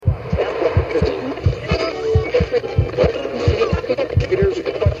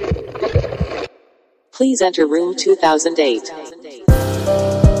Please enter room 2008.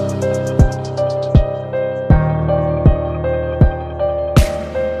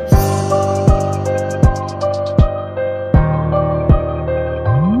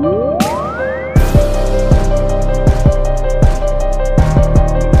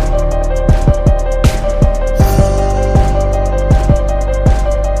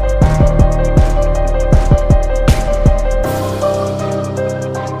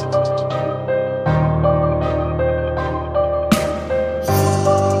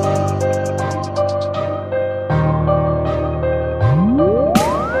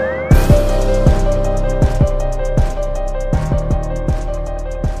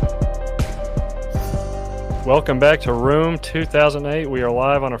 Welcome back to Room 2008. We are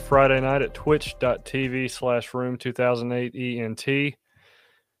live on a Friday night at twitch.tv/Room2008ENT.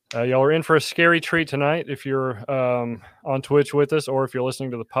 Y'all are in for a scary treat tonight if you're on Twitch with us, or if you're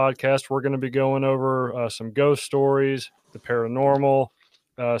listening to the podcast. We're going to be going over some ghost stories, the paranormal,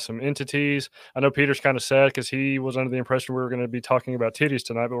 some entities. I know Peter's kind of sad because he was under the impression we were going to be talking about titties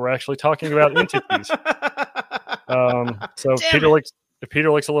tonight, but we're actually talking about entities. So if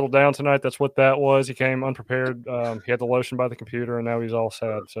Peter looks a little down tonight, that's what that was. He came unprepared. He had the lotion by the computer, and now he's all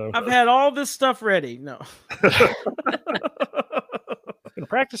sad. So I've had all this stuff ready. No. Been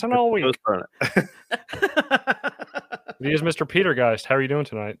practicing all week. He is Mr. Peter Geist. How are you doing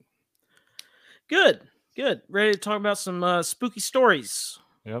tonight? Good. Ready to talk about some spooky stories.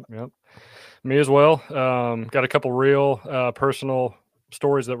 Yep. Me as well. Got a couple real personal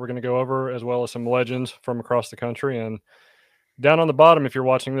stories that we're going to go over, as well as some legends from across the country. And down on the bottom, if you're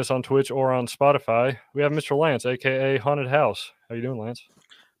watching this on Twitch or on Spotify, we have Mr. Lance, a.k.a. Haunted House. How you doing, Lance?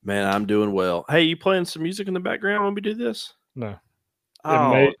 Man, I'm doing well. Hey, you playing some music in the background when we do this? No.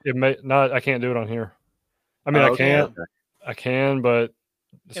 Oh. It may not. I can't do it on here. I mean, I can, but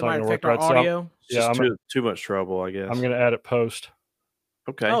it's It not might going to work affect our right. audio. It's just too much trouble, I guess. I'm going to add it post.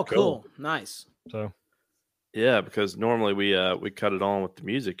 Okay. Oh, cool. Nice. So, yeah, because normally we cut it on with the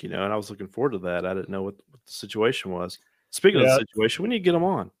music, and I was looking forward to that. I didn't know what the situation was. Speaking of the situation, we need to get them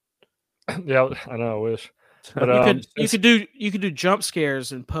on. Yeah, I know. I wish. But, you could do jump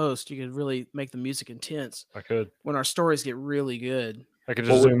scares in post. You could really make the music intense. I could. When our stories get really good. I could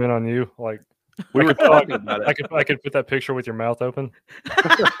just zoom in on you, like we were talking about it. I could put that picture with your mouth open.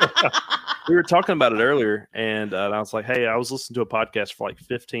 We were talking about it earlier, and I was like, "Hey, I was listening to a podcast for like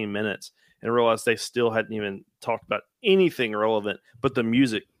 15 minutes, and I realized they still hadn't even talked about anything relevant, but the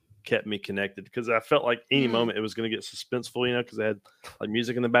music kept me connected because I felt like any moment it was going to get suspenseful, because they had like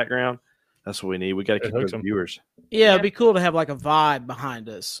music in the background. That's what we need. We got to keep those viewers. Yeah, it'd be cool to have like a vibe behind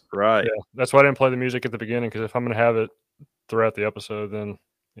us. Right. Yeah, that's why I didn't play the music at the beginning, because if I'm going to have it throughout the episode, then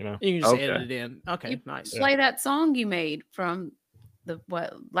you can just edit it in. Okay, nice. Play that song you made from the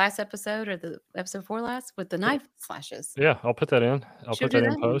last episode or the episode before last with the knife slashes. Yeah, I'll put that in. I'll put that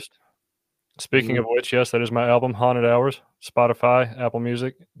in post. Speaking of Mm-hmm. which, yes, that is my album, Haunted Hours. Spotify, Apple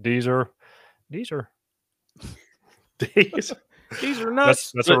Music, Deezer. These are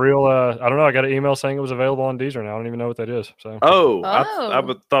nuts. That's a real. I don't know. I got an email saying it was available on Deezer now. I don't even know what that is. So. I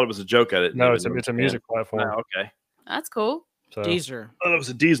thought it was a joke at it. No, it's a music platform. Oh, okay, that's cool. So, Deezer. I thought it was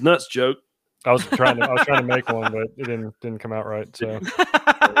a D's nuts joke. I was trying to make one, but it didn't come out right. So.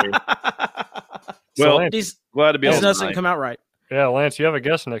 Well, Lance, glad to be on. These nuts didn't come out right. Yeah, Lance, you have a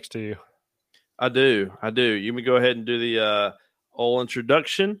guest next to you. I do. You can go ahead and do the old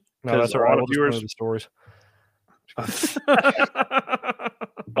introduction. No, that's all right. We'll just go into the stories.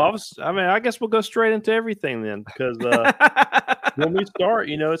 I guess we'll go straight into everything then, because when we start,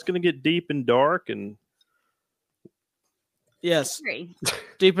 it's going to get deep and dark and yes,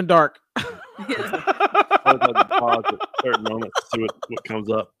 deep and dark. I would like to pause at certain moments to see what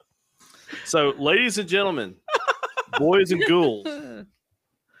comes up. So, ladies and gentlemen, boys and ghouls,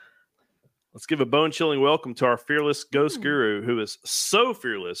 let's give a bone-chilling welcome to our fearless ghost guru, who is so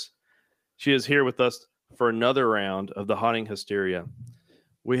fearless. She is here with us for another round of the haunting hysteria.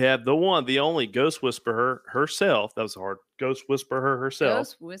 We have the one, the only Ghost Whisperer herself. That was hard. Ghost Whisperer herself.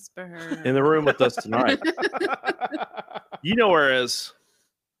 Ghost Whisperer. In the room with us tonight. You know her as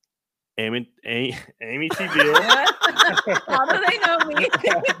Amy T. Bill. How do they know me?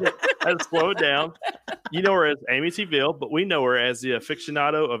 Let's slow it down. You know her as Amy T. Bill, but we know her as the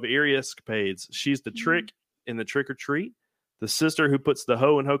aficionado of eerie escapades. She's the trick in the trick or treat, the sister who puts the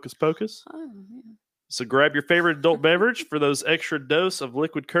hoe in Hocus Pocus. Oh, yeah. So grab your favorite adult beverage for those extra dose of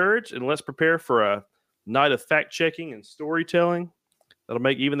liquid courage, and let's prepare for a night of fact-checking and storytelling that'll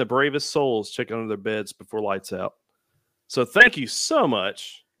make even the bravest souls check under their beds before lights out. So thank you so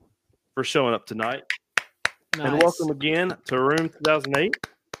much for showing up tonight. Nice. And welcome again to Room 2008.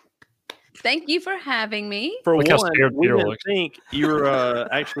 Thank you for having me. For Look how one, scared we Peter didn't looks. think you were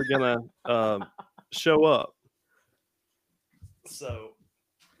actually gonna show up. So,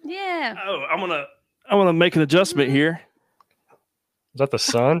 Yeah. I'm gonna make an adjustment here. Is that the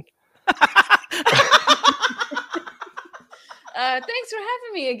sun? Thanks for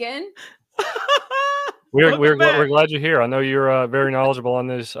having me again. We're back. glad you're here. I know you're very knowledgeable on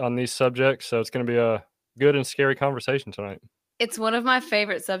these subjects, so it's going to be a good and scary conversation tonight. It's one of my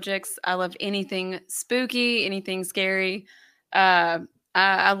favorite subjects. I love anything spooky, anything scary.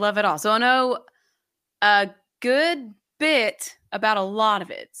 I love it all. So I know a good bit about a lot of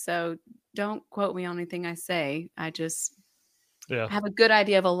it. So don't quote me on anything I say. I just Yeah, have a good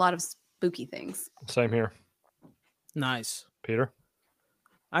idea of a lot of spooky things. same here, Nice. Peter.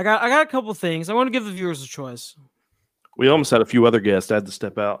 I got a couple things. I want to give the viewers a choice. We almost had a few other guests that had to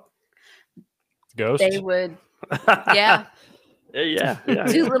step out. Ghost. They would, yeah, yeah.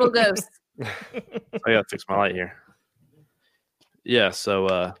 two little ghosts. I gotta fix my light here. Yeah,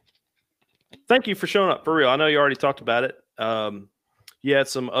 so thank you for showing up for real. I know you already talked about it. You had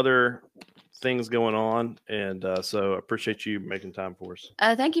some other things going on, and so I appreciate you making time for us.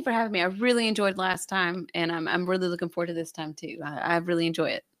 Thank you for having me. I really enjoyed last time, and I'm really looking forward to this time too. I really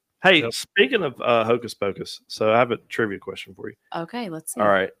enjoy it. Hey, Yep. speaking of Hocus Pocus, so I have a trivia question for you. Okay, let's see. All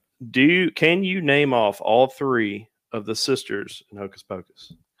right, can you name off all three of the sisters in Hocus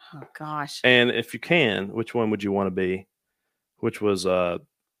Pocus? Oh gosh. And if you can, which one would you want to be? Which was well,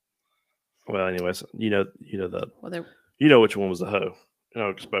 anyways, you know Well, they're which one was the hoe in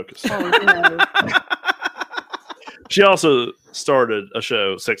Hocus Pocus. oh, you know. She also started a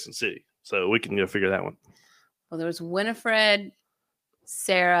show, Sex and the City, so we can go figure that one. Well, there was Winifred,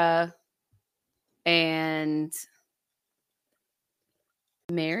 Sarah, and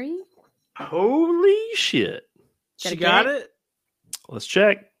Mary. Holy shit! Did She I got get it? Let's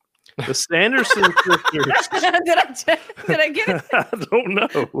check. The Sanderson sisters. Did I get it? I don't know.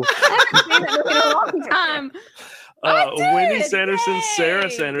 I haven't seen that movie in a long time. I did! Winnie Sanderson, Sarah Yay!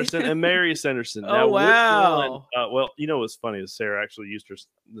 Sanderson, and Mary Sanderson. Oh, which wow. one- well, you know what's funny is Sarah actually used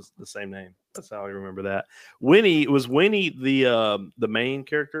the same name. That's how I remember that. Winnie the main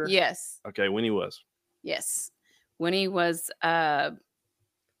character? Yes. Okay, Winnie was. Yes. Winnie was what's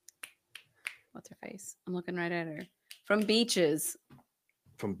her face? I'm looking right at her. From Beaches.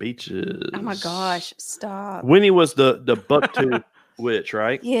 From Beaches. Oh my gosh. Stop. Winnie was the bucktooth witch,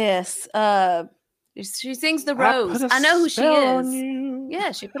 right? Yes. She sings the I Rose. put a I know who she spell on is. you.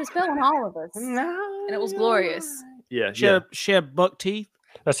 Yeah, she put a spell on all of us. And it was glorious. Yeah, She, yeah. she had buck teeth.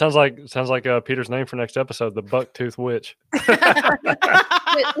 That sounds like Peter's name for next episode, the Bucktooth Witch.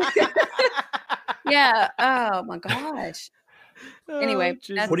 Yeah. Oh my gosh. Anyway,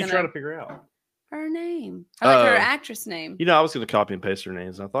 Jesus. that's What are you gonna- trying to figure out? Her name. I like her Oh. actress name. You know, I was going to copy and paste their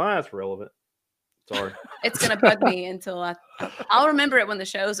names. And I thought, that's relevant. Sorry. It's gonna bug me until I'll remember it when the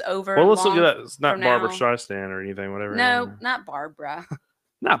show's over. Well, let's look long at that. It's not from Barbara now. Streisand or anything, whatever. No, not Barbara.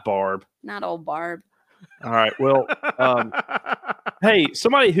 Not Barb. Not old Barb. All right. Well, hey,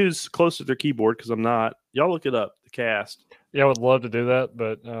 somebody who's close to their keyboard, because I'm not, y'all look it up, the cast. Yeah, I would love to do that,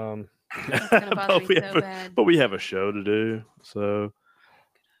 but Gonna bother me so bad. but we have a show to do. So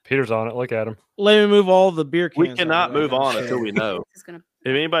Peter's on it. Look at him. Let me move all the beer cans. we out cannot of the way. move on until we know. This is gonna. If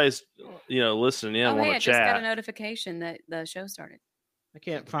anybody's, listening in, Oh, want hey, to I just got a chat. notification that the show started. I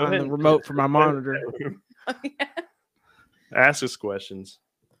can't Go find ahead the and- remote for my monitor. Oh, yeah. Ask us questions.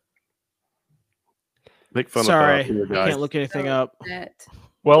 Make fun Sorry, of Peter I guys. can't look anything So up. that-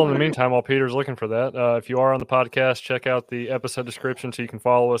 Well, in the meantime, while Peter's looking for that, if you are on the podcast, check out the episode description so you can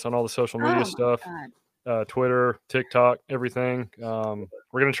follow us on all the social media Oh, my stuff. God. Twitter, TikTok, everything.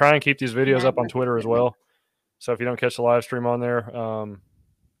 We're going to try and keep these videos up on Twitter as well. So if you don't catch the live stream on there,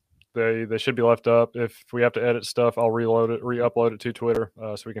 they should be left up. If we have to edit stuff, I'll re-upload it to Twitter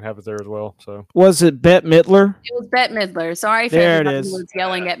so we can have it there as well. So Was it Bette Midler? It was Bette Midler. Sorry for There it everybody is. who was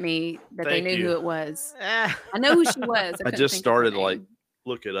yelling at me that they Thank knew you. who it was. I know who she was. I couldn't just think of her started to name.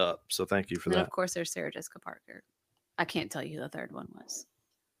 look it up. So thank you for And then, that. of course, there's Sarah Jessica Parker. I can't tell you who the third one was.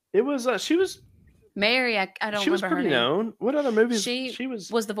 It was she was Mary, I don't she was remember her pretty name. known. What other movies? She She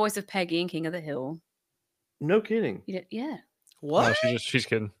was Was the voice of Peggy in King of the Hill. no kidding. Yeah. What? no, she's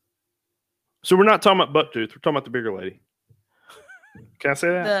kidding. So we're not talking about Bucktooth. We're talking about the bigger lady. Can I say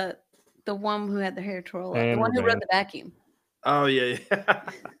that? The one who had the hair twirl up. The And one who we're rode back. the vacuum. Oh yeah.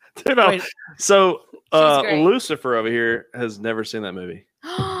 Dude, no. Wait. So great. Lucifer over here has never seen that movie.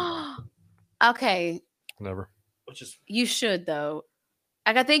 Okay. Never. Which is You should, though.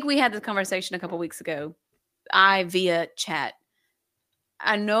 I think we had this conversation a couple weeks ago. Via chat.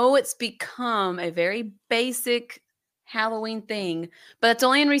 I know it's become a very basic Halloween thing, but it's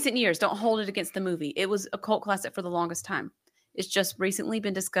only in recent years. Don't hold it against the movie. It was a cult classic for the longest time. It's just recently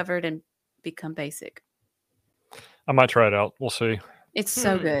been discovered and become basic. I might try it out. We'll see. It's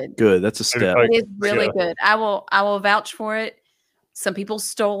so good. Good. That's a step. Like, It is really yeah. good. I will vouch for it. Some people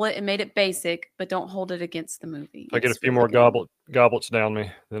stole it and made it basic, but don't hold it against the movie. If I get a It's few really more good. goblets down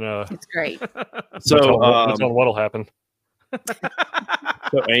me, then It's great. So, that's on what'll happen.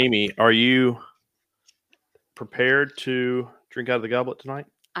 so Amy, are you prepared to drink out of the goblet tonight?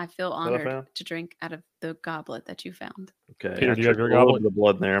 I feel I honored found? to drink out of the goblet that you found. Okay. Peter, I do you have your tricked a little goblet? bit of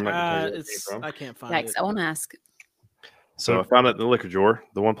blood in there. I'm not going to tell you where it came It's from. I can't find Yikes! it. I won't ask. So I found it in the liquor drawer,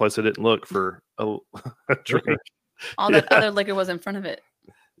 the one place I didn't look for a drink. All that other liquor was in front of it.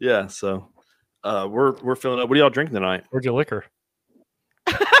 Yeah, so we're filling up. What are y'all drinking tonight? Where'd you liquor?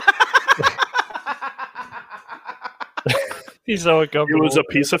 He's so It uncomfortable. was a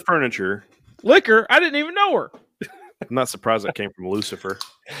piece of furniture. Liquor. I didn't even know her. I'm not surprised that came from Lucifer.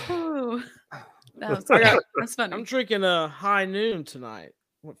 Ooh. That's I'm funny. drinking a High Noon tonight.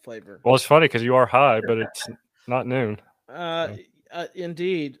 What flavor? Well, it's funny because you are high, but it's not noon.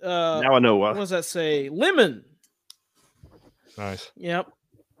 Indeed. Now I know What why. does that say? Lemon. Nice. Yep.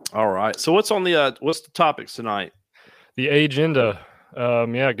 All right. So what's on the what's the topics tonight? The agenda.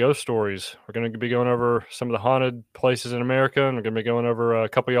 Ghost stories. We're going to be going over some of the haunted places in America, and we're going to be going over a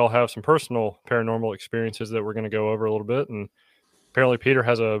couple of y'all have some personal paranormal experiences that we're going to go over a little bit. And apparently, Peter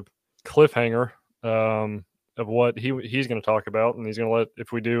has a cliffhanger of what he's going to talk about, and he's going to let,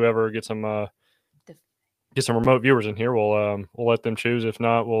 if we do ever get some remote viewers in here, we'll let them choose. If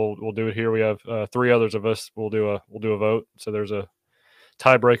not, we'll do it here. We have three others of us. We'll do a vote. So there's a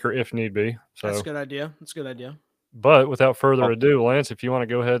tiebreaker if need be. So That's a good idea. That's a good idea. But without further ado, Lance, if you want to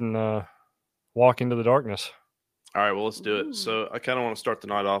go ahead and walk into the darkness. All right. Well, let's do Ooh. it. So I kind of want to start the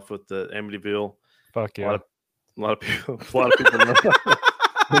night off with the Amityville. Fuck A yeah. lot of people know.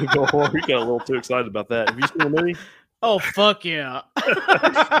 Amityville Horror. We got a little too excited about that. Have you seen the movie? Oh fuck yeah!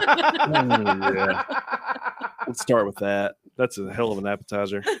 Yeah. Let's start with that. That's a hell of an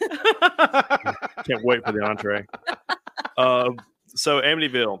appetizer. Can't wait for the entree. So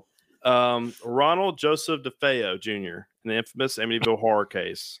Amityville. Ronald Joseph DeFeo Jr. in the infamous Amityville horror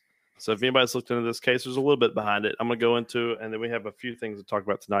case. So if anybody's looked into this case, there's a little bit behind it. I'm going to go into, and then we have a few things to talk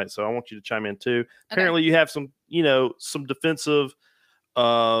about tonight. So I want you to chime in too. Apparently you have some defensive,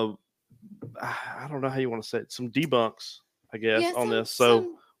 I don't know how you want to say it, some debunks, I guess, Yeah, on some- this. So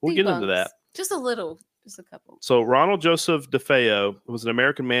some we'll get into debunks. that. Just a little. Just a couple. So Ronald Joseph DeFeo was an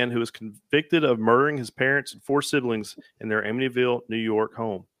American man who was convicted of murdering his parents and four siblings in their Amityville, New York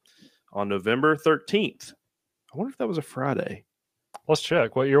home on November 13th. I wonder if that was a Friday. Let's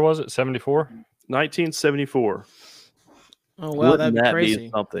check. What year was it? 74? 1974. Oh wow, that'd be Wouldn't that crazy.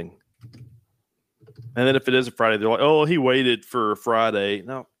 something? And then if it is a Friday, they're like, "Oh, he waited for a Friday."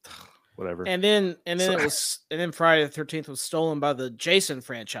 No, whatever. And then So- Friday the 13th was stolen by the Jason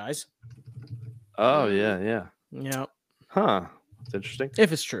franchise. Oh yeah. Yeah, Huh. That's interesting.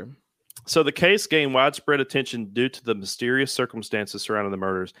 if it's true. So the case gained widespread attention due to the mysterious circumstances surrounding the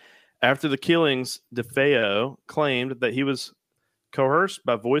murders. After the killings, DeFeo claimed that he was coerced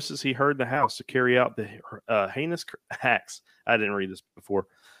by voices he heard in the house to carry out the heinous acts. I didn't read this before.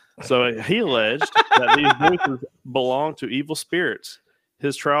 So he alleged that these voices belonged to evil spirits.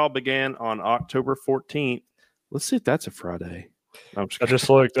 His trial began on October 14th. Let's see if that's a Friday. No, I'm just I kidding. just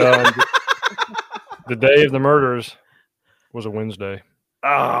looked. The day of the murders was a Wednesday.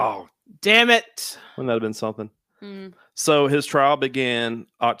 Oh, Damn it! wouldn't that have been something? Mm. So his trial began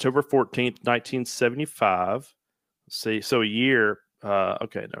October 14th, 1975. See, so a year.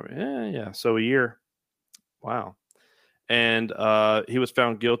 Okay, no, yeah. So a year. Wow. And he was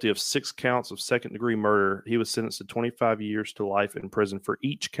found guilty of 6 counts of second-degree murder. He was sentenced to 25 years to life in prison for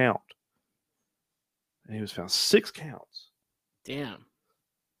each count. And he was found 6 counts. Damn.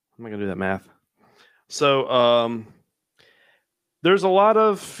 I'm not gonna do that math. So there's a lot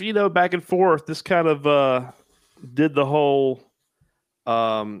of back and forth. This kind of did the whole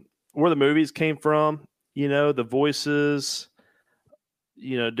where the movies came from, the voices,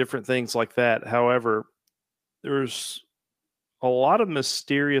 different things like that. However, there's a lot of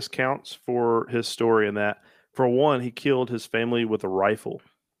mysterious counts for his story in that. For one, he killed his family with a rifle.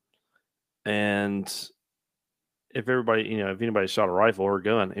 And if anybody shot a rifle or a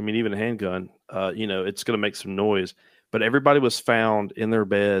gun, I mean, even a handgun, it's going to make some noise. But everybody was found in their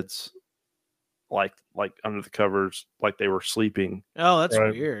beds, like under the covers, like they were sleeping. Oh, that's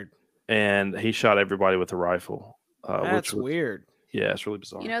Right. weird. And he shot everybody with a rifle. That's which was, weird. Yeah, it's really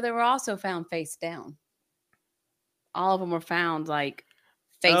bizarre. They were also found face down. All of them were found like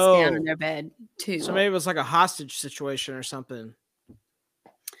face down in Oh. their bed too. So maybe it was like a hostage situation or something.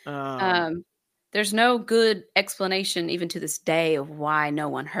 There's no good explanation even to this day of why no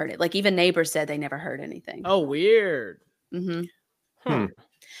one heard it. Like even neighbors said they never heard anything. Oh, weird. hmm Hmm.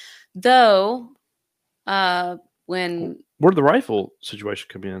 Though, when Where did the rifle situation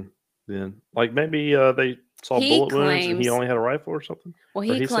come in then? Like maybe they saw He bullet wounds and he claims- only had a rifle or something? well, Or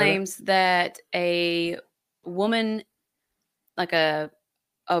he he said it? claims that a woman, like a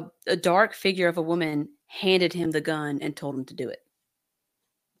dark figure of a woman, handed him the gun and told him to do it.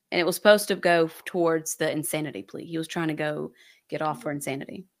 And it was supposed to go towards the insanity plea. He was trying to go get off for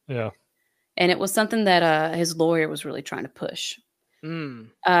insanity. Yeah. And it was something that his lawyer was really trying to push. Mm.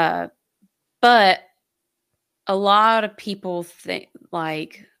 But a lot of people think,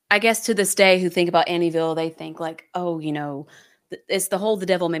 like, I guess to this day, who think about Amityville, they think like, oh, you know, it's the whole "the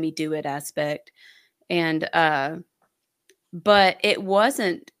devil made me do it" aspect. And but it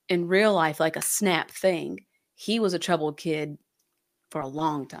wasn't in real life like a snap thing. He was a troubled kid for a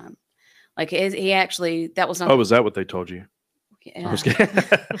long time. Like he actually, that was not. Oh, was that what they told you? Yeah. I was kidding.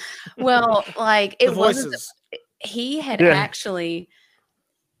 Well, like it The wasn't. voices. He had Yeah. actually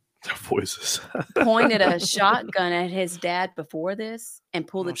The voices. pointed a shotgun at his dad before this and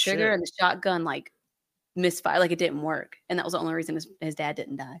pulled the Oh, trigger, shit. and the shotgun like misfired, like it didn't work, and that was the only reason his dad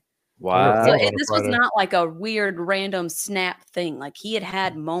didn't die. Wow. So Oh, this was Friday. not like a weird random snap thing. Like he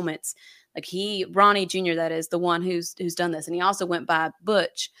had moments. Like Ronnie Jr., that is the one who's done this, and he also went by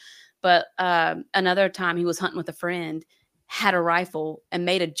Butch. But another time he was hunting with a friend, had a rifle and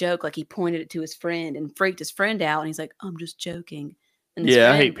made a joke, like he pointed it to his friend and freaked his friend out, and he's like, "I'm just joking." And his Yeah,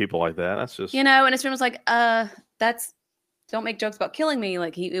 I friend, hate people like that. That's just you know, and his friend was like, that's don't make jokes about killing me.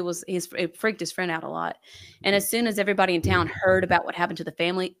 Like it freaked his friend out a lot. And as soon as everybody in town heard about what happened to the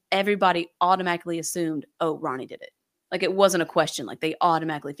family, everybody automatically assumed, oh, Ronnie did it. Like it wasn't a question. Like they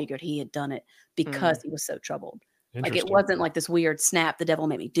automatically figured he had done it because he was so troubled. Like it Interesting. wasn't like this weird snap, the devil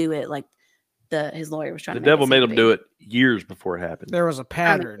made me do it. Like his lawyer was trying the to devil made him him do it years before it happened. There was a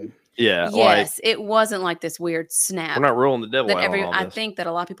pattern. Yeah, like Yes, it wasn't like this weird snap. we're not rolling the devil that out on all I this. think that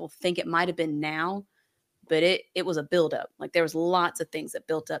a lot of people think it might have been now, but it was a buildup. Like there was lots of things that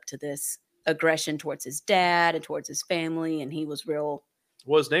built up to this aggression towards his dad and towards his family, and he was real.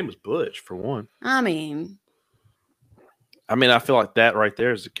 Well, his name was Butch for one. I mean, I feel like that right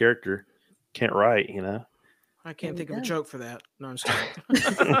there is the character can't write, you know. I can't There think we of a go. joke for that. No, I'm just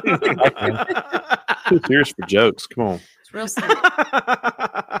Who's serious for jokes? Come on. it's real simple.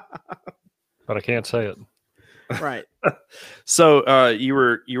 But I can't say it. Right. So you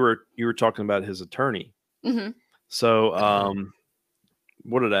were talking about his attorney. hmm So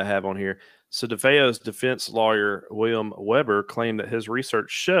what did I have on here? So DeFeo's defense lawyer William Weber claimed that his research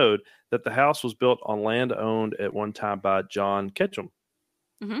showed that the house was built on land owned at one time by John Ketchum.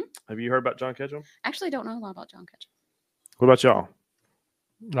 Mhm. Have you heard about John Ketchum? Actually, don't know a lot about John Ketchum. What about y'all?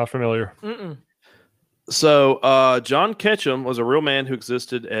 Not familiar. Mm-mm. So John Ketchum was a real man who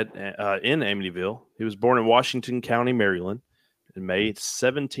existed in Amityville. He was born in Washington County, Maryland, in May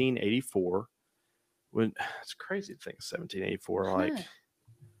 1784. When it's crazy to think 1784, like Huh.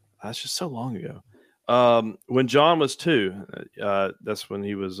 that's just so long ago. When John was 2, that's when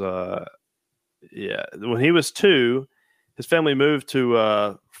he was when he was 2, his family moved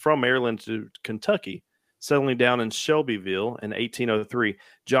to from Maryland to Kentucky, settling down in Shelbyville in 1803.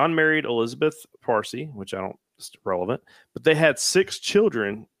 John married Elizabeth Parsi, which I don't, it's relevant, but they had 6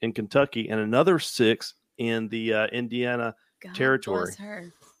 children in Kentucky and another 6 in the Indiana. God Territory. bless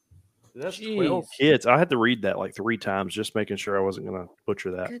her. That's Jeez. 12 kids. I had to read that like 3 times, just making sure I wasn't going to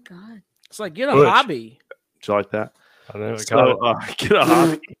butcher that. Good God. It's like get a Butch. hobby. Do you like that? I know it got So it. get a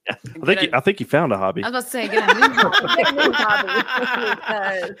hobby. Get a- I think you found a hobby. I was about to say, get a new hobby. Get a new hobby.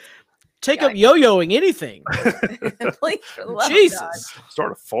 Because, Take up yo-yoing anything. please, for the love of God. Jesus.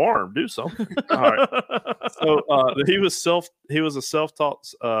 Start a farm. Do something. All right. So he was a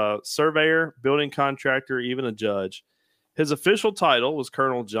self-taught surveyor, building contractor, even a judge. His official title was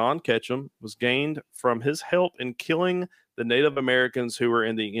Colonel John Ketchum. Was gained from his help in killing the Native Americans who were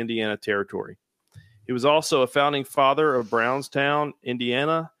in the Indiana Territory. He was also a founding father of Brownstown,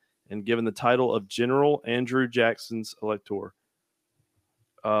 Indiana, and given the title of General Andrew Jackson's elector.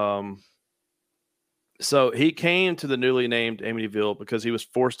 So he came to the newly named Amityville because he was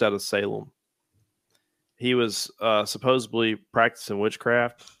forced out of Salem. He was supposedly practicing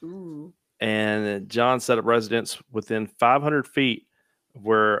witchcraft, Ooh. and John set up residence within 500 feet of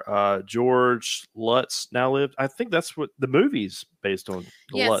where George Lutz now lived. I think that's what the movie's based on,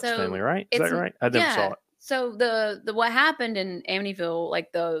 the Yeah, Lutz so family, right? Is it's- that right? I never saw it. So the what happened in Amityville,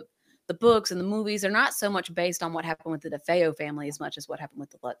 like the the books and the movies are not so much based on what happened with the DeFeo family as much as what happened with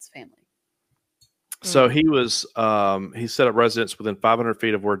the Lutz family. So he was he set up residence within 500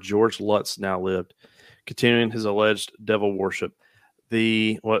 feet of where George Lutz now lived, continuing his alleged devil worship.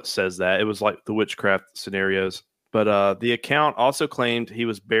 What says that? It was like the witchcraft scenarios. But the account also claimed he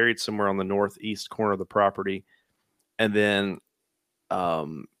was buried somewhere on the northeast corner of the property. And then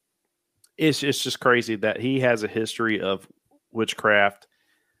it's just crazy that he has a history of witchcraft,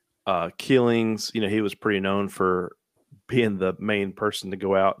 killings. You know, he was pretty known for being the main person to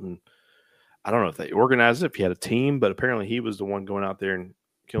go out and, I don't know if they organized it, if he had a team, but apparently he was the one going out there and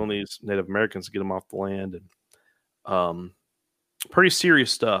killing these Native Americans to get them off the land. And pretty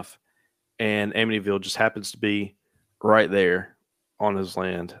serious stuff. And Amityville just happens to be right there on his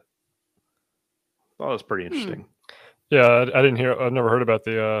land. Thought it was pretty interesting. Yeah, I didn't hear. I've never heard about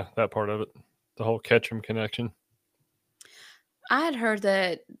the that part of it, the whole Ketchum connection. I had heard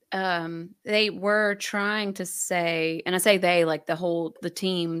that they were trying to say, and I say they, like the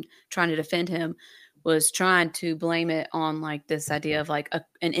team trying to defend him was trying to blame it on like this idea of like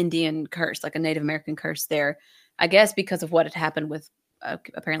an Indian curse, like a Native American curse there. I guess because of what had happened with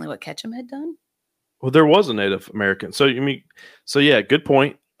apparently what Ketchum had done. Well, there was a Native American. So yeah, good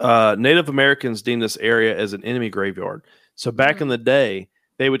point. Native Americans deemed this area as an enemy graveyard. So back in the day,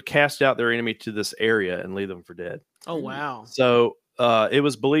 they would cast out their enemy to this area and leave them for dead. Oh, wow. So it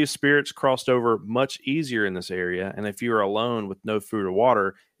was believed spirits crossed over much easier in this area. And if you were alone with no food or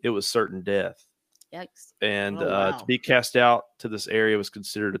water, it was certain death. Yikes. And wow. to be cast out to this area was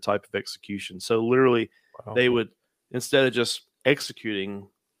considered a type of execution. So literally, they would, instead of just executing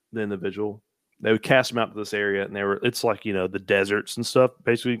the individual, they would cast them out to this area. And it's like, the deserts and stuff,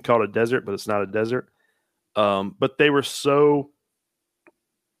 basically called a desert, but it's not a desert. But they were so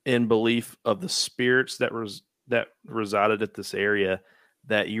in belief of the spirits that resided at this area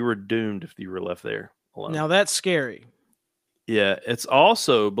that you were doomed if you were left there alone. Now that's scary. Yeah, it's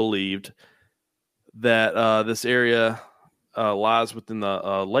also believed that this area lies within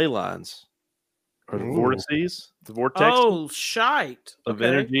the ley lines or the vortices, the vortex. Oh, shite! Of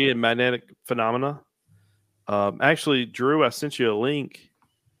energy and magnetic phenomena. Actually, Drew, I sent you a link,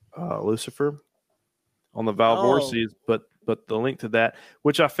 Lucifer, on the valve vortices, but the link to that,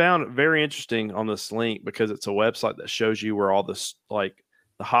 which I found very interesting on this link because it's a website that shows you where all this, like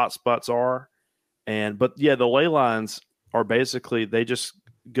the hot spots are. But the ley lines are basically, they just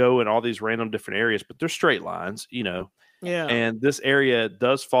go in all these random different areas, but they're straight lines, Yeah. And this area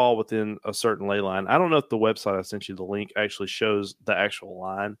does fall within a certain ley line. I don't know if the website I sent you the link actually shows the actual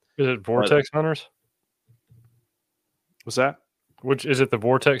line. Is it Vortex Hunters? What's that? Which is it? The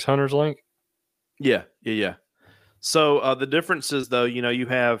Vortex Hunters link? Yeah. So the difference is, though, you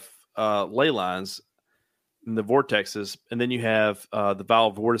have ley lines in the vortexes, and then you have the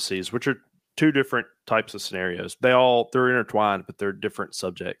valve vortices, which are two different types of scenarios. They're intertwined, but they're different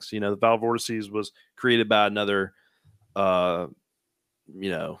subjects. The valve vortices was created by another,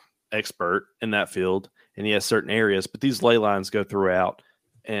 expert in that field, and he has certain areas, but these ley lines go throughout.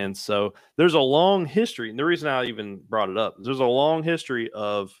 And so there's a long history. And the reason I even brought it up is there's a long history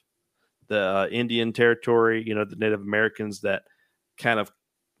of the Indian territory, the Native Americans that kind of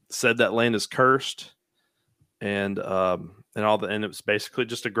said that land is cursed, and it was basically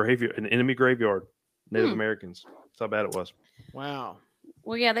just a graveyard, an enemy graveyard. Native Americans. That's how bad it was. Wow.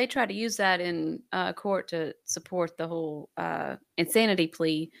 Well, yeah, they tried to use that in court to support the whole insanity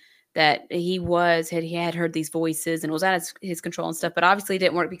plea that he had heard these voices and was out of his control and stuff. But obviously, it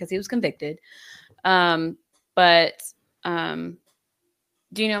didn't work because he was convicted.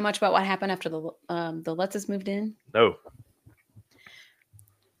 Do you know much about what happened after the Lutzes moved in? No.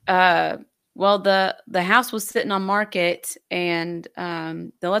 Well, the house was sitting on market, and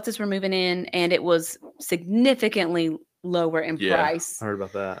the Lutzes were moving in, and it was significantly lower in price. I heard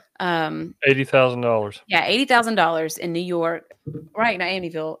about that. $80,000. Yeah, $80,000 in New York, right? Not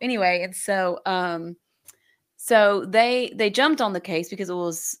Amityville. Anyway, and so they jumped on the case because it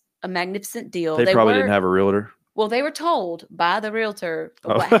was a magnificent deal. They probably didn't have a realtor. Well, they were told by the realtor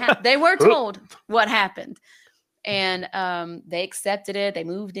they were told what happened, and they accepted it. They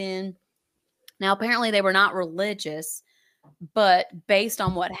moved in. Now, apparently, they were not religious, but based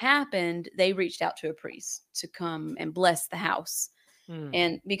on what happened, they reached out to a priest to come and bless the house.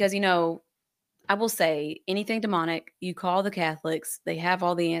 And because, I will say anything demonic, you call the Catholics, they have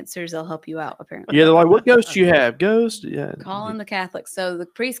all the answers. They'll help you out, apparently. Yeah, they're like, what ghost do you have? Ghost? Yeah. Call in the Catholics. So the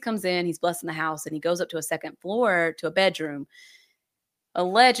priest comes in, he's blessing the house, and he goes up to a second floor to a bedroom.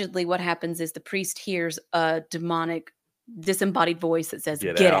 Allegedly, what happens is the priest hears a demonic, disembodied voice that says,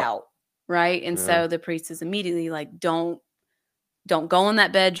 get out. Right? And so the priest is immediately like, don't don't go in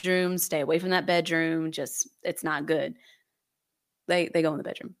that bedroom, stay away from that bedroom. Just, it's not good. They go in the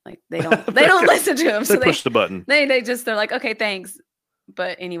bedroom. Like they don't listen to him. They push the button. They're like, okay, thanks.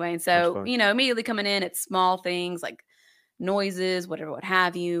 But anyway, and That's so, fine. immediately coming in, it's small things like noises, whatever, what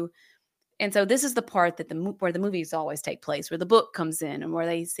have you. And so this is the part that where the movies always take place, where the book comes in and where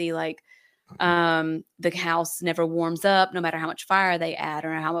they see like the house never warms up, no matter how much fire they add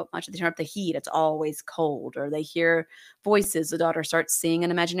or how much they turn up the heat. It's always cold. Or they hear voices. The daughter starts seeing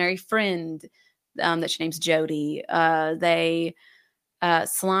an imaginary friend that she names Jody. Slime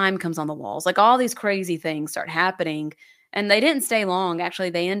comes on the walls. Like all these crazy things start happening. And they didn't stay long.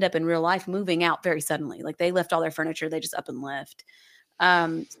 Actually, they end up in real life moving out very suddenly. Like they left all their furniture. They just up and left.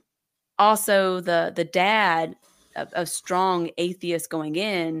 Also, the dad, a strong atheist going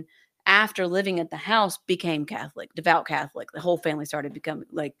in, after living at the house, became Catholic, devout Catholic. The whole family started becoming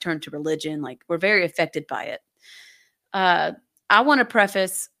like turned to religion. Like we're very affected by it. I want to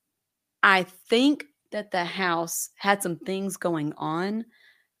preface, I think that the house had some things going on.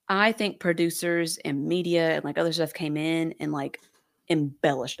 I think producers and media and like other stuff came in and like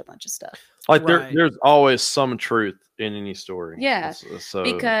embellished a bunch of stuff. Like Right. there's always some truth in any story. Yeah, So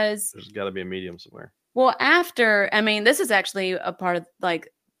because there's got to be a medium somewhere. well, this is actually a part of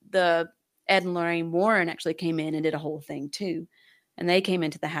like the Ed and Lorraine Warren actually came in and did a whole thing too. And they came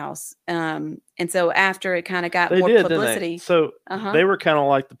into the house. And so after it kind of got more didn't publicity. they? So Uh-huh. they were kind of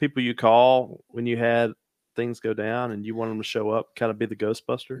like the people you call when you had things go down and you want them to show up, kind of be the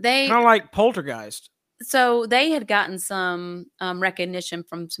Ghostbuster. Kind of like Poltergeist. So they had gotten some recognition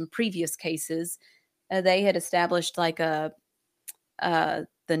from some previous cases. They had established like the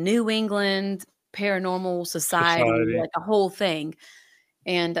New England Paranormal Society, like a whole thing.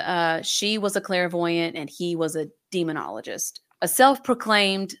 And she was a clairvoyant and he was a demonologist, a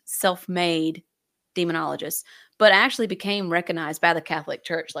self-proclaimed, self-made demonologist, but actually became recognized by the Catholic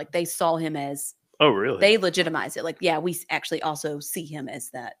Church. Like they saw him as, Oh, really? they legitimized it. Like, yeah, we actually also see him as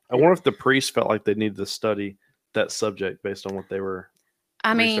that. I wonder if the priests felt like they needed to study that subject based on what they were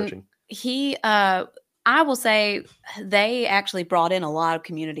researching. I will say they actually brought in a lot of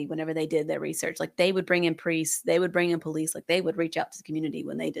community whenever they did their research. Like they would bring in priests, they would bring in police, like they would reach out to the community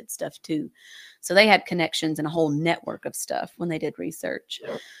when they did stuff too. So they had connections and a whole network of stuff when they did research.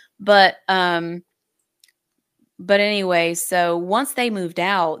 But anyway, so once they moved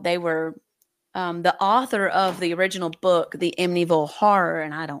out, they were the author of the original book, The Amityville Horror,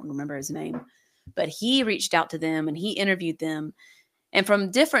 and I don't remember his name, but he reached out to them and he interviewed them. And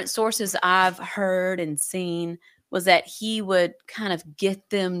from different sources I've heard and seen was that he would kind of get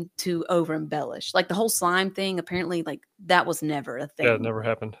them to over embellish. Like the whole slime thing, apparently like that was never a thing. Yeah, it never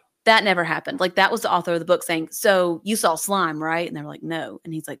happened. That never happened. Like that was the author of the book saying, so you saw slime, right? And they're like, no.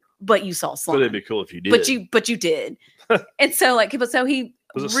 And he's like, but you saw slime. But it'd be cool if you did. But you did. And so like, but so he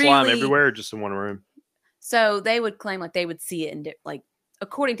was it really, slime everywhere or just in one room? So they would claim like they would see it in like,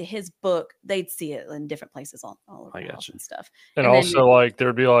 according to his book, they'd see it in different places all over the house and stuff. And then also like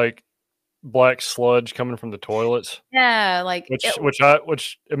there'd be like black sludge coming from the toilets. Yeah, like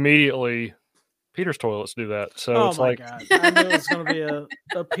which immediately Peter's toilets do that. So it's like, God. I knew it was going to be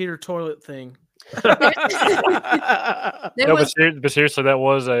a Peter toilet thing. But seriously, that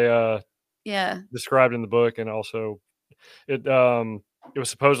was a described in the book, and also it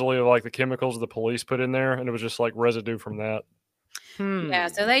was supposedly like the chemicals the police put in there, and it was just like residue from that. Yeah,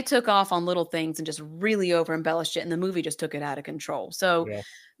 so they took off on little things and just really over embellished it, and the movie just took it out of control. So, yeah.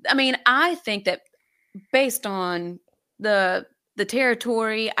 I mean, I think that based on the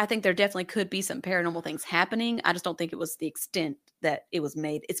territory, I think there definitely could be some paranormal things happening. I just don't think it was the extent that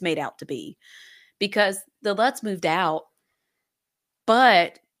it's made out to be, because the Lutz moved out,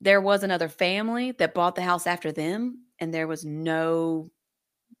 but there was another family that bought the house after them, and there was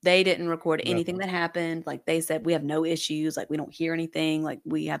they didn't record anything that happened. Like they said, we have no issues. Like we don't hear anything. Like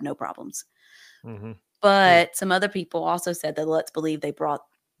we have no problems. Mm-hmm. But some other people also said that Lutz claimed they brought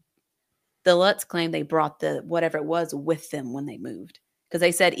the whatever it was with them when they moved. Because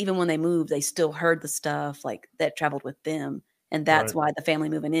they said even when they moved, they still heard the stuff like that traveled with them. And that's why the family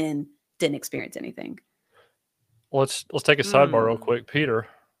moving in didn't experience anything. Let's take a sidebar real quick. Peter,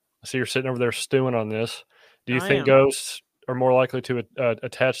 I see you're sitting over there stewing on this. Do you think ghosts are more likely to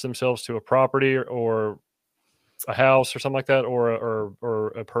attach themselves to a property or a house or something like that,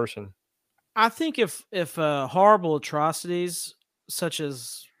 or a person? I think if horrible atrocities such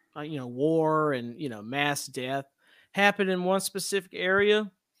as war and mass death happen in one specific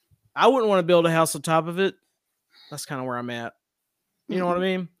area, I wouldn't want to build a house on top of it. That's kind of where I'm at. You know what I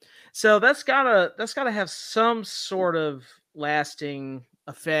mean? So that's gotta have some sort of lasting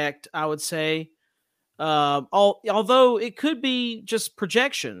effect, I would say. Although it could be just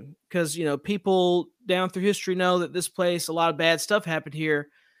projection, because people down through history know that this place, a lot of bad stuff happened here,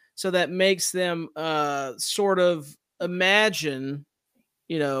 so that makes them sort of imagine,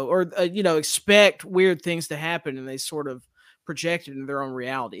 or expect weird things to happen, and they sort of project it in their own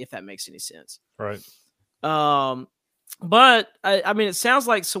reality, if that makes any sense. Right. But I mean, it sounds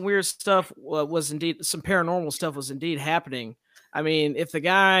like some weird stuff some paranormal stuff was indeed happening. I mean, if the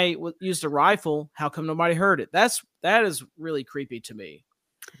guy used a rifle, how come nobody heard it? That is really creepy to me.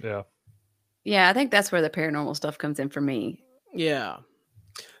 Yeah. Yeah, I think that's where the paranormal stuff comes in for me. Yeah.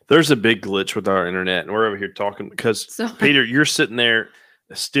 There's a big glitch with our internet, and we're over here talking because Peter, you're sitting there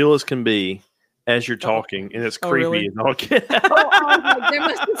as still as can be as you're talking, and it's creepy. Really? And all get There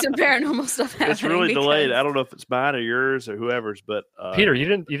must be some paranormal stuff happening. It's really delayed. I don't know if it's mine or yours or whoever's, but Peter, you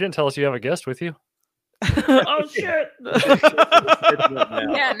didn't tell us you have a guest with you. Oh shit!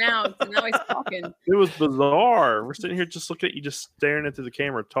 Yeah, now he's talking. It was bizarre. We're sitting here just looking at you, just staring into the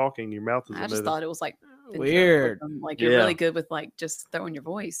camera, talking. Your mouth is I just thought it was like weird. Like you're really good with like just throwing your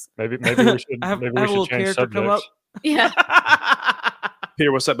voice. Maybe we should. I have maybe a we little should change character come up. subjects. Yeah.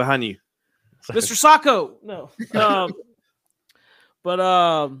 Peter, what's that behind you? Mr. Sacco. No. But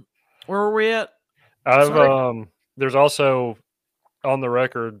where were we at? There's also on the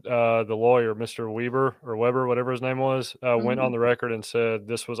record, the lawyer, Mr. Weber, whatever his name was, went on the record and said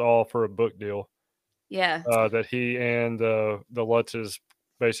this was all for a book deal. Yeah. That he and the Lutzes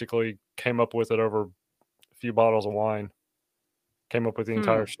basically came up with it over a few bottles of wine. Came up with the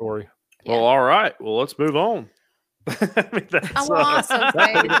entire story. Yeah. Well, all right. Well, let's move on. I mean, that's, I will also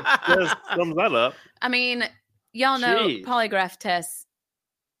say, that sums that up. I mean, y'all know Jeez. polygraph tests,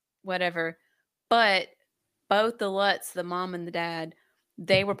 whatever, but both the Lutz, the mom and the dad,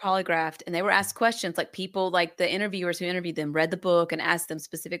 they were polygraphed and they were asked questions. Like people, like the interviewers who interviewed them read the book and asked them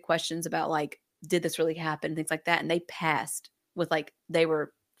specific questions about like, did this really happen? Things like that. And they passed with like, they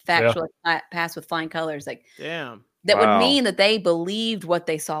were factually passed with flying colors. Like, Damn. that would mean that they believed what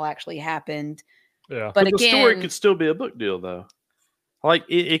they saw actually happened. Yeah. But the again, story could still be a book deal, though. Like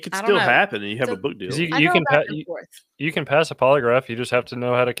it could I don't still know. happen, and you have So- a book deal. 'Cause I you go can back and forth. you can pass a polygraph. You just have to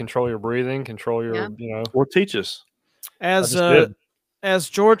know how to control your breathing, control your Well, teach us. As I just did. as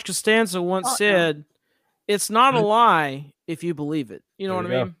George Costanza once Oh, said, it's not a lie if you believe it. You know what I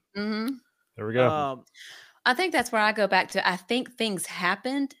There mean? you hmm There we go. I think that's where I go back to. I think things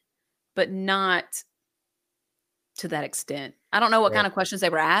happened, but not to that extent. I don't know what kind of questions they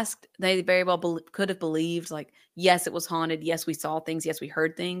were asked. They very well could have believed, like, yes, it was haunted. Yes, we saw things. Yes, we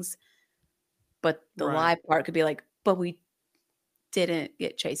heard things. But the Right. lie part could be like, but we didn't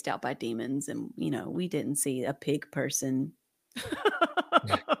get chased out by demons, and we didn't see a pig person.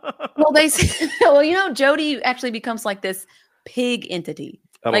 Well, Jody actually becomes like this pig entity.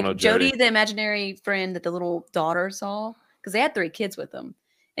 I don't know, Jody, the imaginary friend that the little daughter saw, because they had 3 kids with them,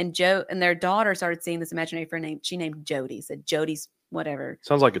 and their daughter started seeing this imaginary friend named Jody. Said Jody's whatever.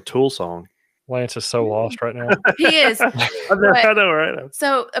 Sounds like a Tool song. Lance is so lost right now. He is. I know, right?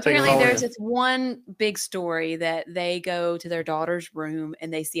 So apparently all there's in. this one big story that they go to their daughter's room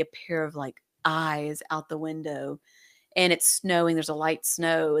and they see a pair of like eyes out the window, and it's snowing. There's a light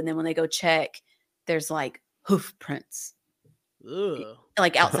snow, and then when they go check, there's like hoof prints Ugh.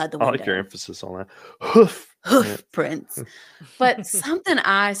 like outside the I window. like your emphasis on that. Hoof. Hoof prints. But something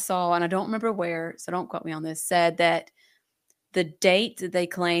I saw, and I don't remember where, so don't quote me on this, said that the date that they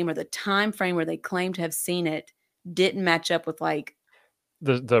claim or the time frame where they claim to have seen it didn't match up with like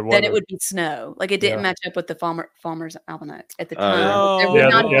The that weather. it would be snow. Like it didn't Yeah. match up with the Farmer's Almanac at the Oh, time. yeah. There would Yeah,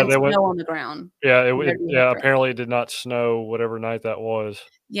 not yeah, have they been went- snow on the ground. Yeah, Compared to the other. apparently it did not snow whatever night that was.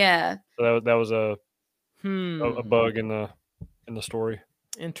 Yeah. So that was a Hmm. bug in the story.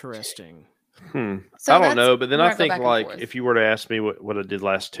 Interesting. So I don't that's know, but then where I go think back and like forth. if you were to ask me what I did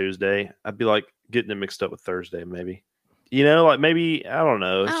last Tuesday, I'd be like getting it mixed up with Thursday, maybe. Like maybe I don't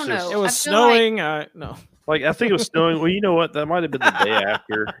know. It's I don't just know. It was I feel like- snowing. No. like I think it was snowing. Well, you know what? That might have been the day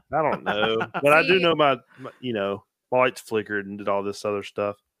after. I don't know, but I do See- know my lights flickered and did all this other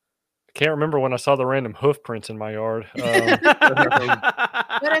stuff. I can't remember when I saw the random hoof prints in my yard. But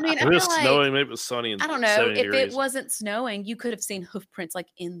I mean, I It was feel like snowing. Maybe it was sunny. And I don't know 70 if degrees. it wasn't snowing, you could have seen hoof prints like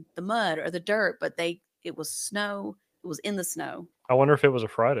in the mud or the dirt, but it was snow. It was in the snow. I wonder if it was a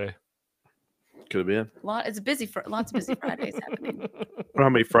Friday. Could have been. It's busy for lots of busy Fridays happening. How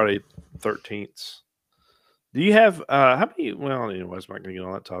many Friday 13ths? Do you have how many? Well, anyways, I'm not going to get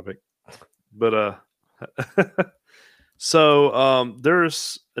on that topic. But so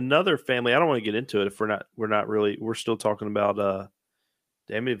there's another family. I don't want to get into it if we're still talking about the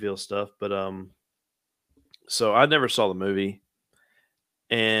Amityville stuff. But so I never saw the movie,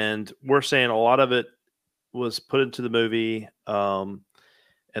 and we're saying a lot of it was put into the movie, and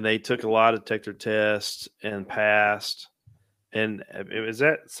they took a lie detector test and passed. And is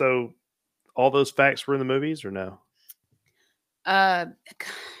that so? All those facts were in the movies, or no?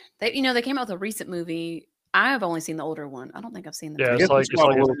 They came out with a recent movie. I have only seen the older one. I don't think I've seen the. Yeah, I it's guess like-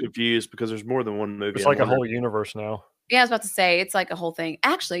 I'm a little confused because there's more than one movie. It's I like a wonder- whole universe now. Yeah, I was about to say it's like a whole thing.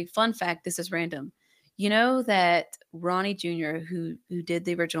 Actually, fun fact. This is random. You know that Ronnie Jr., who did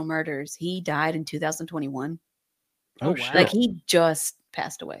the original murders, he died in 2021. Oh, wow. shit. Like he just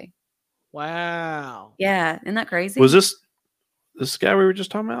passed away. Wow. Yeah, isn't that crazy? Was this guy we were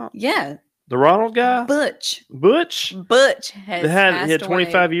just talking about? Yeah, The Ronald guy? Butch. Butch? Butch has He had passed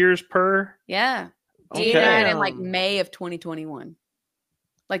 25 away. years per. Yeah, he Okay. died in like Damn. May of 2021.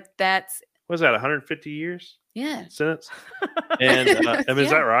 Like that's What was that, 150 years yeah, sentence? And I mean, is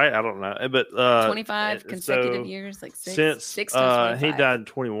that Yeah. right? I don't know. But 25 consecutive so years, like six Since six times he 25. died in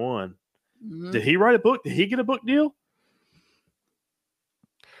 21. Mhm. Did he write a book? Did he get a book deal?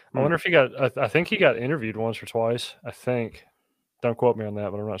 I wonder if he got. I think he got interviewed once or twice. I think. Don't quote me on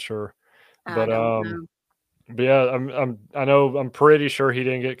that, but I'm not sure. I But don't know. but yeah, I'm pretty sure he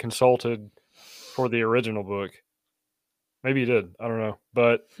didn't get consulted for the original book. Maybe he did. I don't know.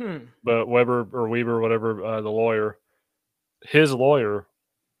 But Weber or Weber, whatever, the lawyer, his lawyer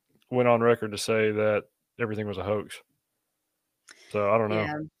went on record to say that everything was a hoax. So I don't know.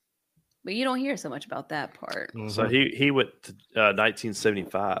 Yeah, but you don't hear so much about that part. So Mhm. he went to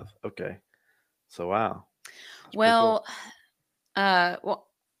 1975. Okay. So wow. That's pretty Well,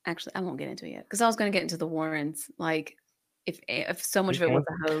 actually, I won't get into it yet because I was going to get into the Warrens. Like, if so much of it was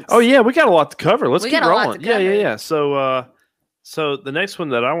a hoax. cool. Oh yeah, we got a lot to cover. Let's We keep got a lot rolling. to Yeah. cover. So the next one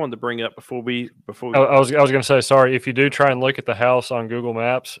that I wanted to bring up before we I was going to say, sorry, if you do try and look at the house on Google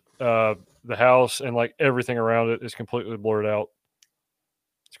Maps, the house and like everything around it is completely blurred out.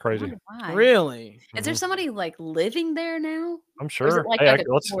 It's I crazy. wonder why. Really? Is there Mhm. somebody like living there now? I'm Or is sure. it like Hey, a tour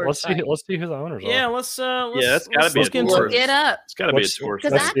let's see site? let's see who the owners Yeah, are. let's that's gotta be let's a get into tourist. Look it up it's got to be a What's- tourist.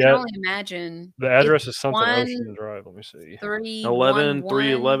 because I That's can the ad- only imagine The address is something one- Ocean Drive. Let me see. 11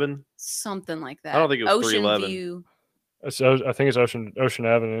 311. something like that. I don't think it was Ocean 311. View, I think it's Ocean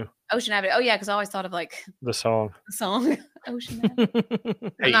Avenue. Ocean Avenue. Oh yeah, because I always thought of like The song. the song Ocean Avenue. Hey,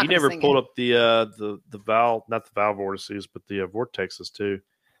 not you gonna never sing pulled it. up the valve, not the valve vortices, but the vortexes too.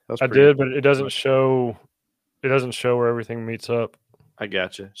 That was I pretty did, cool. but it doesn't show. It doesn't show where everything meets up. I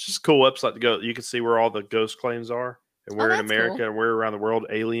gotcha. It's just a cool website to go. You can see where all the ghost claims are, and where in that's America cool. and where around the world,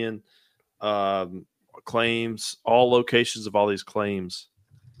 alien claims, all locations of all these claims.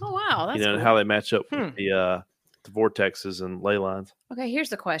 Oh wow, that's And cool. how they match up Hmm. with the vortexes and ley lines. Okay, here's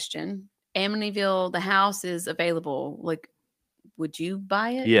the question: Amityville, the house is available. Like, would you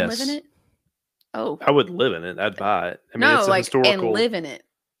buy it and live in Yes. it? Oh I would live in it. I'd buy it. I mean, no, it's a like historical. and live in it.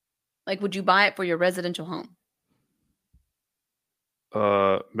 Like, would you buy it for your residential home?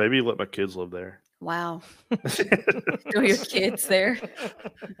 Maybe let my kids live there. Wow, throw your kids there.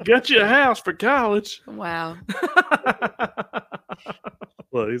 Got you a house for college. Wow.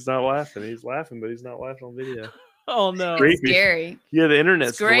 Well, he's not laughing. He's laughing, but he's not laughing on video. Oh no. Great. It's scary. Yeah, the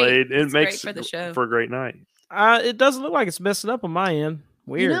internet's It's great. delayed. It It's great makes for the show. for a great night. It doesn't look like it's messing up on my end.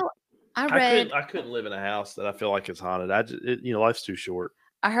 Weird. You know, I read. I couldn't live in a house that I feel like it's haunted. Life's too short.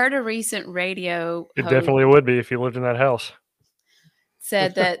 I heard a recent radio. It host definitely would be if you lived in that house.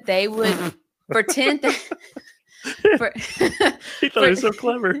 said that they would for for He thought he was so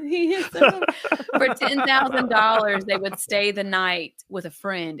clever. He is so clever. For $10,000, they would stay the night with a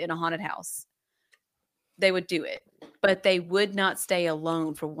friend in a haunted house. They would do it, but they would not stay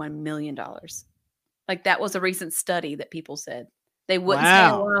alone for $1 million. Like that was a recent study that people said they wouldn't stay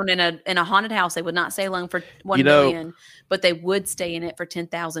Wow. alone in a haunted house. They would not stay alone for $1 You know- million, but they would stay in it for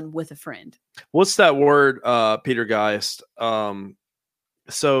 10,000 with a friend. What's that word, Peter Geist?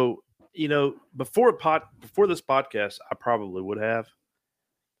 So before this podcast, I probably would have,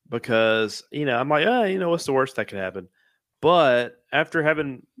 because I'm like, what's the worst that could happen? But after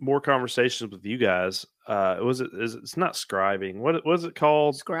having more conversations with you guys, it's not scribing. What was it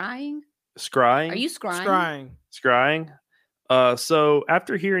called? Scrying? Scrying? Are you scrying? Scrying. Scrying. So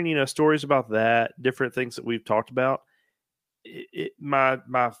after hearing stories about that, different things that we've talked about,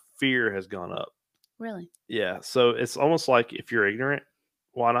 my fear has gone up. Really? Yeah. So it's almost like if you're ignorant,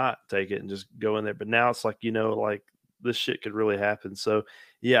 why not take it and just go in there? But now it's like, like this shit could really happen. So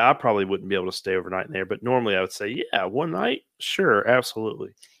yeah, I probably wouldn't be able to stay overnight in there. But normally I would say, yeah, one night, sure, absolutely.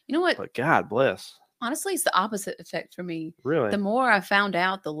 You know what? But God bless. Honestly, it's the opposite effect for me. Really? The more I found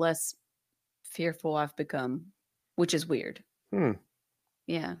out, the less fearful I've become, which is weird. Hmm.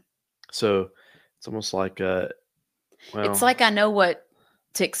 Yeah. So it's almost like It's like I know what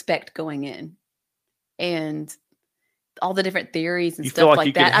to expect going in. and all the different theories and You stuff feel like like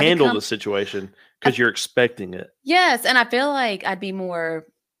you that. can I handle become- the situation because you're expecting it. Yes, and I feel like I'd be more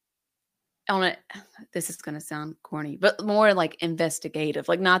on it. This is going to sound corny, but more like investigative.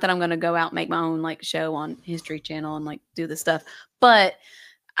 Like, not that I'm going to go out and make my own like show on History Channel and like do this stuff, but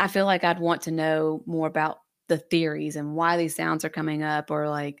I feel like I'd want to know more about the theories and why these sounds are coming up, or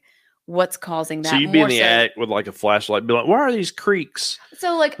like what's causing that. So you'd be in more the so. act with like a flashlight, be like, "Why are these creaks?"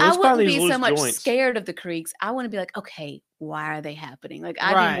 So like Let's I find wouldn't these be so loose much joints. scared of the creaks. I want to be like, okay, why are they happening? Like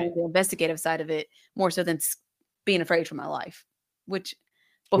I'd Right. be more the investigative side of it more so than being afraid for my life. Which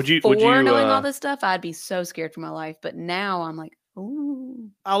Would before you, knowing all this stuff, I'd be so scared for my life. But now I'm like, ooh,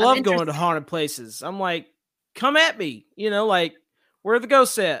 I I'm love going to interested. haunted places. I'm like, come at me. Like, where are the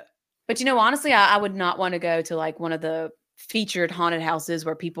ghosts at? But honestly, I would not want to go to like one of the featured haunted houses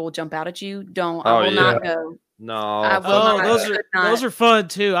where people jump out at you. Oh, I will yeah. not go. No, I will Oh, not. those Could are not. fun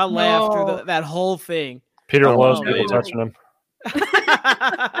too. I laughed through No. that whole thing. Peter Oh, loves no. people touching him.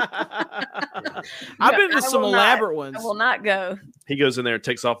 I've been to I some will not. elaborate ones. I will not go. he goes in there and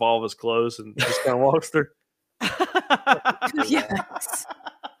takes off all of his clothes and just kind of walks through. Yes.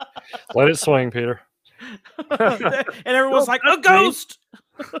 Let it swing, Peter. And everyone's like, a touch me. ghost.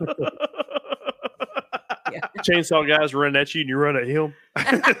 Chainsaw guys running at you and you run at him.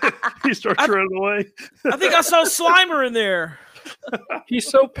 He starts running away. I think I saw Slimer in there. He's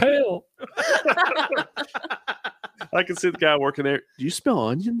so pale. I can see the guy working there. Do you smell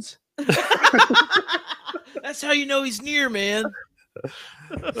onions? That's how you know he's near, man.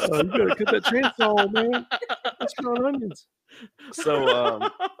 You gotta cut that chainsaw, man. I smell onions. So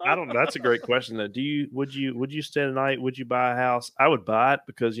I don't know. That's a great question though. Would you stay the night? Would you buy a house? I would buy it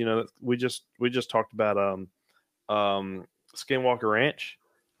because we just talked about Skinwalker Ranch.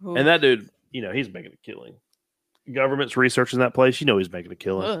 And that dude, he's making a killing. Government's researching that place. He's making a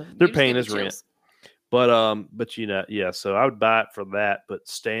killing. Ugh, They're you just paying give me his rent. chills. But yeah. So I would buy it for that. But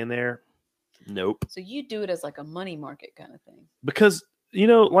staying there, nope. So you do it as like a money market kind of thing. Because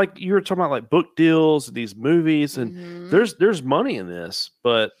like you were talking about, like book deals, these movies, and Mhm. there's money in this.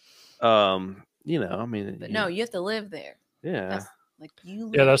 But I mean, But no, you have to live there. yeah. That's like you.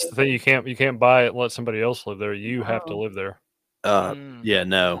 Yeah, live that's the there. thing. You can't buy it and let somebody else live there. You have to Oh. live there. Yeah,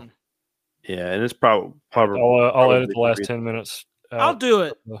 no. Yeah, and it's probably I'll edit the last probably- 10 minutes. I'll out. do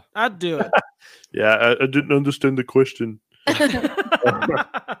it. I'd do it. Yeah, I didn't understand the question.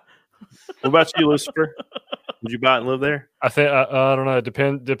 What about you, Lucifer? Would you buy it and live there? I think I don't know.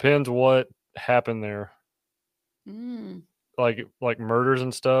 It depends what happened there. Mm. Like murders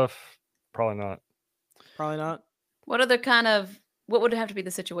and stuff. Probably not. Probably not. What would have to be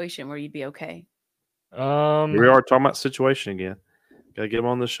the situation where you'd be okay? We are talking about situation again. Gotta get him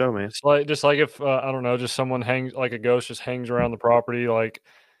on the show, man. It's just like if I don't know, just someone hangs, like a ghost just hangs around the property, like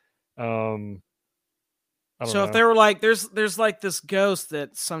I don't So know. if they were like, there's like this ghost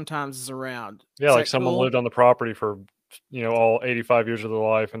that sometimes is around. Yeah, Is like that someone cool? lived on the property for all 85 years of their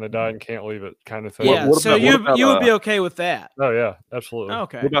life and they died and can't leave it, kind of thing. Yeah. What So about- you what about, you would be okay with that? Oh yeah, absolutely.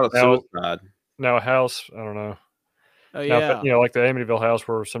 Okay. What about a Now- suicide? Now a house, I don't know. Oh Now, yeah. if, like the Amityville house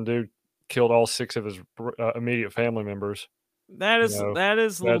where some dude killed all 6 of his immediate family members. That is No, that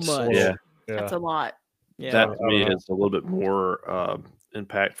is a little that's much. a little- Yeah. Yeah, That's a lot. Yeah. That I to me don't know. is a little bit more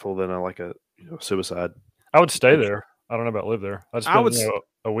impactful than a suicide. I would stay there. I don't know about live there. I'd I spend would s-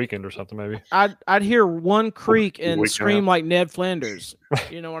 a weekend or something maybe. I'd hear one creak and Wake scream up. like Ned Flanders.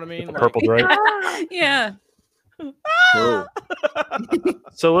 You know what I mean? The Like, purple drape. Yeah.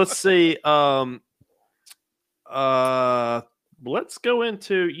 So let's see. Let's go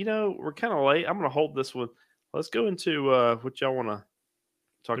into. We're kind of late. I'm going to hold this one. Let's go into what y'all want to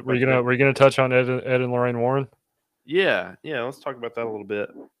talk about. We're gonna touch on Ed and Lorraine Warren. Yeah. Let's talk about that a little bit.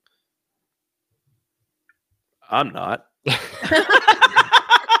 I'm not.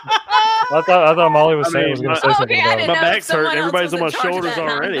 I thought Molly was I saying mean, was going to my- say something Okay, I about didn't it. My know back's someone hurting. else Everybody's was on in my charge of shoulders that, and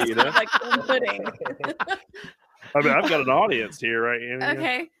I'm already, just you know? Like pudding. I mean, I've got an audience here, right?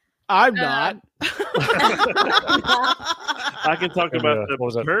 Okay. I'm not. I can talk And, about what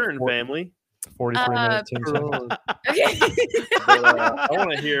was the that, Burn 40 family. 43 minutes in. Okay. But, I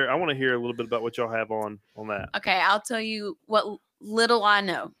want to hear a little bit about what y'all have on that. Okay, I'll tell you what little I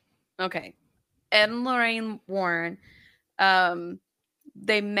know. Okay. Ed and Lorraine Warren,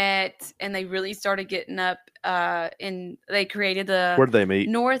 they met and they really started getting up and they created the Where did they meet?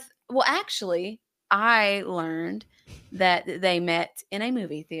 Well, actually, I learned that they met in a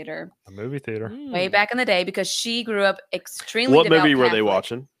movie theater A movie theater. way back in the day because she grew up extremely What devout movie were they Catholic.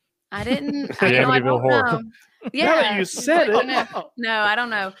 watching? I didn't. The I Amityville don't Horror. know. Yeah, you said I it. don't know. No, I don't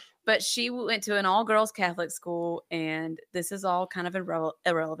know. But she went to an all-girls Catholic school, and this is all kind of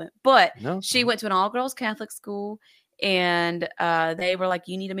irrelevant. But No, she went to an all-girls Catholic school, and they were like,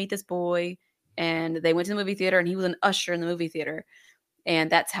 "You need to meet this boy." And they went to the movie theater, and he was an usher in the movie theater, and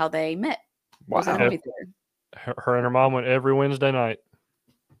that's how they met. Was in the Wow. movie theater. Her and her mom went every Wednesday night.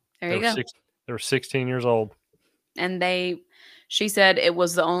 There you go. They were 16 years old. And she said it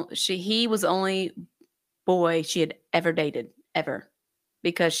was he was the only boy she had ever dated ever,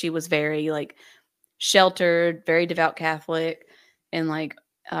 because she was very like sheltered, very devout Catholic, and like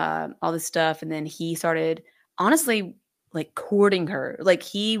all this stuff. And then he started honestly like courting her. Like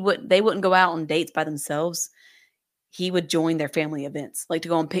they wouldn't go out on dates by themselves. He would join their family events, like to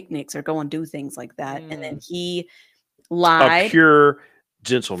go on picnics or go and do things like that. And then he lied. A pure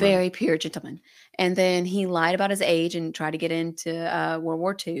gentleman. Very pure gentleman. And then he lied about his age and tried to get into World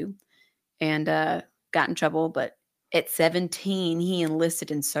War II and got in trouble. But at 17, he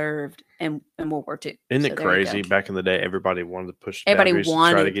enlisted and served in World War II. Isn't So it there you crazy? go. Back in the day, everybody wanted to push. Everybody boundaries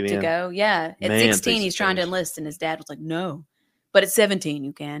wanted try to get in. go. Yeah. At Man, 16, things he's have trying to changed. enlist, and his dad was like, no. But at 17,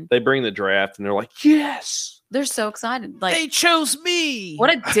 you can. They bring the draft, and they're like, "Yes, They're so excited. Like, They chose me. what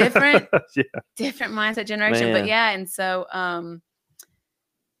a different yeah." different mindset generation. Man. But yeah, and so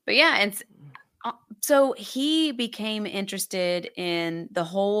so he became interested in the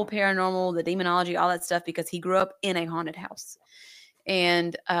whole paranormal, the demonology, all that stuff, because he grew up in a haunted house.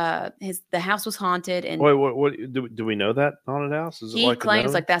 And the house was haunted, and Wait, what do we know that haunted house? Is it he like claims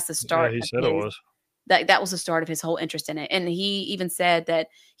known? like that's the Yeah, start. he of said it his- was. that was the start of his whole interest in it. And he even said that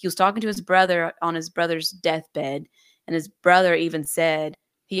he was talking to his brother on his brother's deathbed, and his brother even said,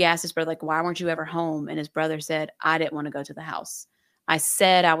 he asked his brother, like, why weren't you ever home? And his brother said, I didn't want to go to the house. I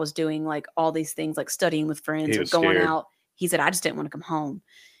said I was doing like all these things, like studying with friends He or was going scared. out. He said, I just didn't want to come home.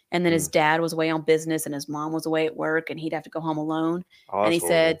 And then his dad was away on business, and his mom was away at work, and he'd have to go home alone. Oh, And he that's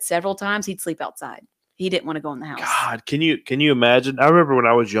horrible. said several times he'd sleep outside. He didn't want to go in the house. God, can you imagine? I remember when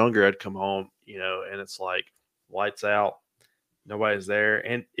I was younger, I'd come home, and it's like lights out, nobody's there,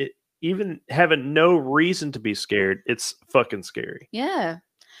 and it even having no reason to be scared, it's fucking scary. Yeah.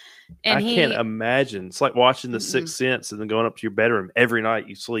 And I can't imagine. It's like watching The Mm-mm. Sixth Sense and then going up to your bedroom every night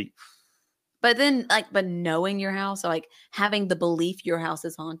you sleep. But then, but knowing your house, or like having the belief your house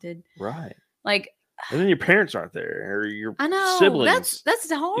is haunted, Right. like And then your parents aren't there, or your I know siblings.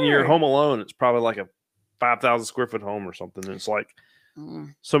 that's hard. And you're home alone. It's probably like a 5,000 square foot home or something. And it's like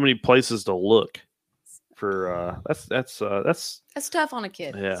Mm. so many places to look for. That's That's tough on a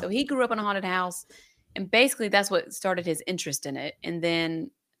kid. Yeah. So he grew up in a haunted house, and basically that's what started his interest in it. And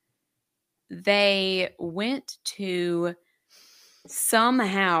then they went to some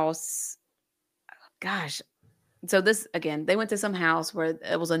house. Gosh. So this again, they went to some house where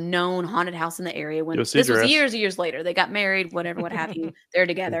it was a known haunted house in the area. When Go this see was dress. years and years later, they got married, whatever, what have you. They're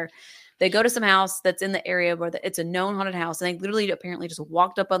together. They go to some house that's in the area where it's a known haunted house, and they literally apparently just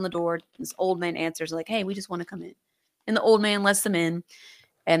walked up on the door. This old man answers like, "Hey, we just want to come in," and the old man lets them in,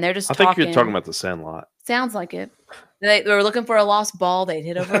 and they're just I think talking. you're talking about the Sandlot. Sounds like it. They were looking for a lost ball. They'd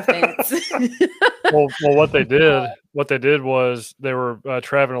hit over a fence. Well, what they did was they were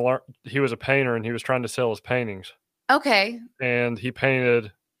traveling. He was a painter, and he was trying to sell his paintings, Okay. and he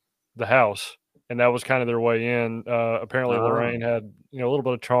painted the house, and that was kind of their way in. Apparently, Oh. Lorraine had a little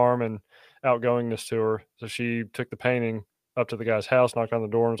bit of charm and outgoingness to her, so she took the painting up to the guy's house, knocked on the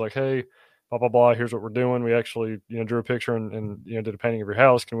door, and was like, "Hey, blah blah blah. Here's what we're doing. We actually drew a picture and did a painting of your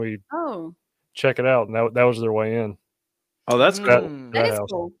house. Can we Oh, check it out?" And that was their way in. Oh, that's Mm. cool. That that is house.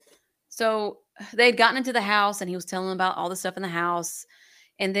 cool. So they'd gotten into the house, and he was telling them about all the stuff in the house.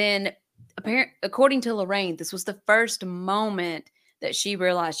 And then, according to Lorraine, this was the first moment that she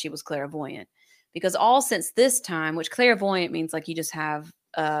realized she was clairvoyant. Because all since this time, which clairvoyant means like you just have,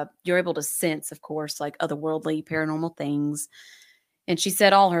 you're able to sense, of course, like otherworldly paranormal things. And she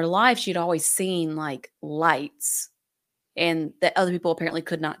said all her life she'd always seen like lights, and that other people apparently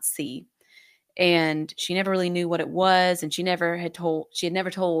could not see. And she never really knew what it was, and she had never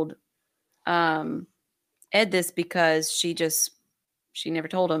told Ed this because she never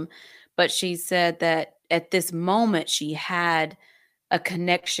told him. But she said that at this moment she had a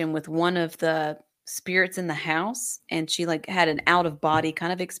connection with one of the spirits in the house, and she like had an out of body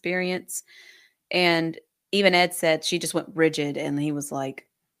kind of experience. And even Ed said she just went rigid, and he was like,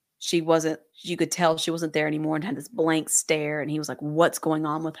 you could tell she wasn't there anymore, and had this blank stare. And he was like, what's going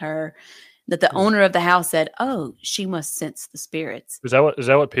on with her? That the owner of the house said, oh, she must sense the spirits. Is that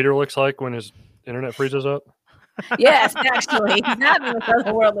what Peter looks like when his internet freezes up? Yes, actually, he's having this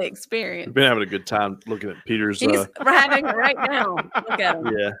otherworldly We've experience. been having a good time looking at Peter's. He's having it right now. Look at him.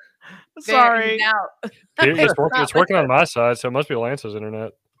 Yeah. There, Sorry. he's out. It's Not working on with my side, so it must be Lance's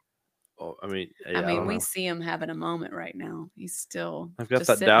internet. Oh, I mean, I yeah, I mean, don't we know. see him having a moment right now. He's still. I've got just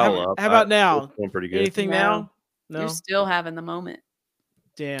that sitting dial there. up. How about now? It's going pretty good. Anything No. now? You're No. still having the moment. I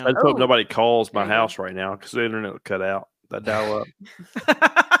Damn. just hope Oh, nobody calls my there you go. house right now because the internet will cut out. That dial up.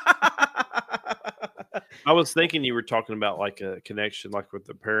 I was thinking you were talking about like a connection, like with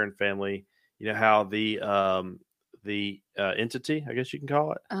the parent family. You know how the entity, I guess you can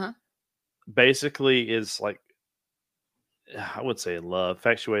call it, Uh-huh. basically is like, I would say in love,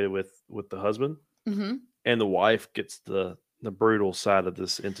 infatuated with the husband, Mm-hmm. and the wife gets the brutal side of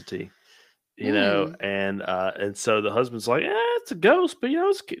this entity. You know, and so the husband's like, it's a ghost, but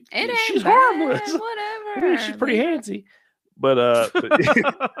It ain't she's bad, harmless. Whatever. She's pretty Leave her- handsy. But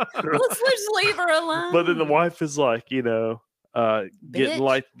Let's just leave her alone. but then the wife is like, getting Bitch.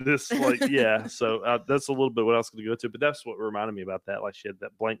 like this, like, yeah. So that's a little bit what I was going to go to, but that's what reminded me about that. Like she had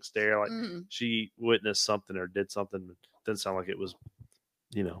that blank stare, like Mm. she witnessed something or did something. Didn't sound like it was,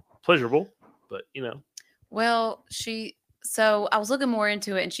 pleasurable, but Well, so I was looking more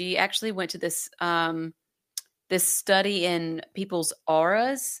into it, and she actually went to this this study in people's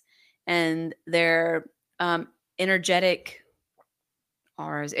auras and their energetic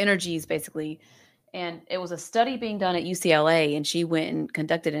auras, energies, basically. And it was a study being done at UCLA, and she went and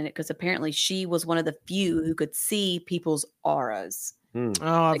conducted in it because apparently she was one of the few who could see people's auras. Oh,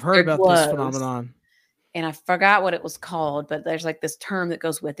 I've Like heard their about glows. this phenomenon. And I forgot what it was called, but there's like this term that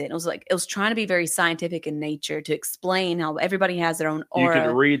goes with it. It was trying to be very scientific in nature to explain how everybody has their own you aura.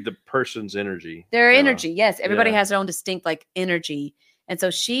 could read the person's energy. Their energy, yes. Everybody yeah. has their own distinct like energy. And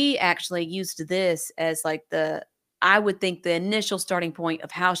so she actually used this as like I would think the initial starting point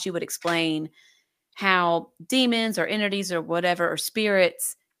of how she would explain how demons or entities or whatever or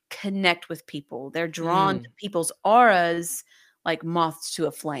spirits connect with people. They're drawn to people's auras like moths to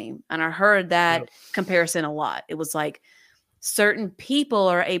a flame. And I heard that comparison a lot. It was like certain people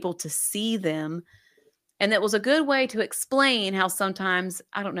are able to see them. And that was a good way to explain how sometimes,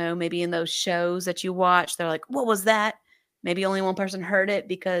 I don't know, maybe in those shows that you watch, they're like, what was that? Maybe only one person heard it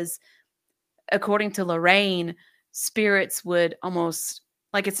because according to Lorraine, spirits would almost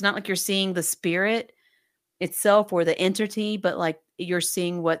like, it's not like you're seeing the spirit itself or the entity, but like you're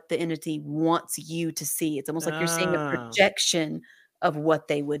seeing what the entity wants you to see. It's almost like you're seeing a projection of what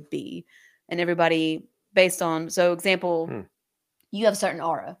they would be. And everybody based on, so example, you have a certain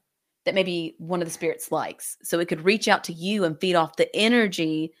aura that maybe one of the spirits likes. So it could reach out to you and feed off the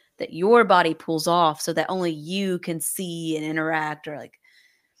energy that your body pulls off so that only you can see and interact or like.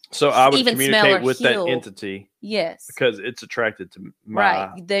 So I would even smell communicate or with heal. that entity. Yes. Because it's attracted to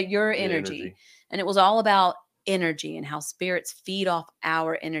your energy. And it was all about energy and how spirits feed off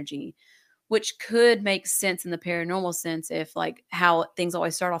our energy, which could make sense in the paranormal sense if like how things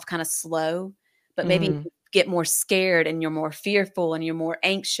always start off kind of slow, but maybe if you get more scared and you're more fearful and you're more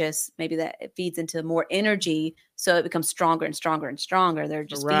anxious, maybe that it feeds into more energy. So it becomes stronger and stronger and stronger. They're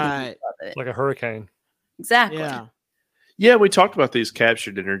just feeding off of it. Like a hurricane. Exactly. Yeah, we talked about these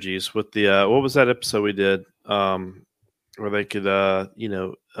captured energies with the what was that episode we did where they could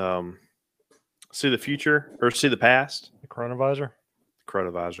see the future or see the past? The chronovisor.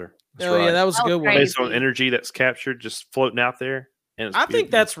 Chronovisor. That's right. Yeah, that was a good one. Based on energy that's captured, just floating out there. And I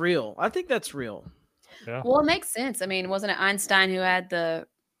think that's real. Yeah. Well, it makes sense. I mean, wasn't it Einstein who had the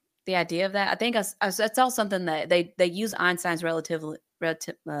idea of that? I think it's all something that they use Einstein's relativity.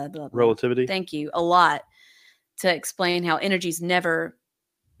 Thank you a lot to explain how energy's it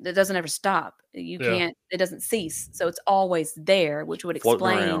doesn't ever stop. You can't. It doesn't cease. So it's always there, which would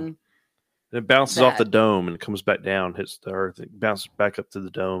explain. It bounces off the dome and comes back down, hits the earth. It bounces back up to the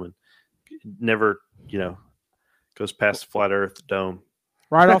dome and never, goes past the flat earth dome.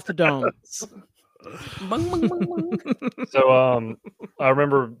 Right off the dome. So I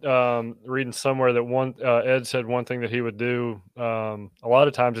remember reading somewhere that Ed said one thing that he would do a lot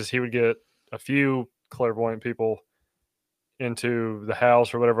of times is he would get a few clairvoyant people into the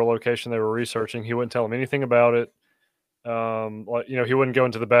house or whatever location they were researching. He wouldn't tell them anything about it. He wouldn't go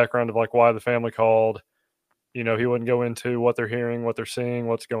into the background of like why the family called. He wouldn't go into what they're hearing, what they're seeing,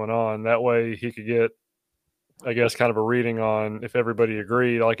 what's going on. That way he could get, I guess, kind of a reading on if everybody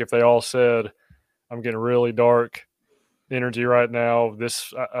agreed. Like if they all said, I'm getting really dark energy right now.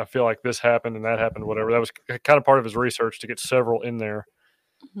 I feel like this happened and that happened, whatever. That was kind of part of his research to get several in there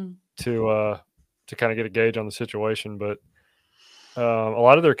to kind of get a gauge on the situation. But a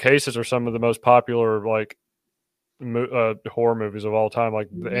lot of their cases are some of the most popular, like, horror movies of all time, like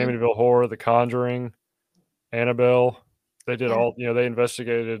the Amityville Horror, The Conjuring, Annabelle. They did all, they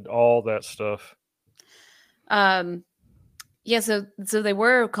investigated all that stuff. Yeah, so they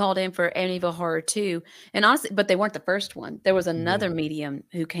were called in for Amityville Horror 2. And honestly, but they weren't the first one. There was another medium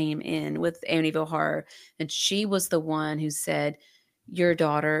who came in with Amityville Horror, and she was the one who said, your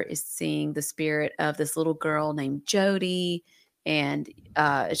daughter is seeing the spirit of this little girl named Jody, and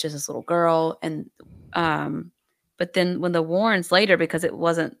it's just this little girl. And but then when the Warrens later, because it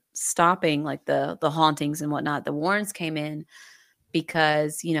wasn't stopping like the hauntings and whatnot, the Warrens came in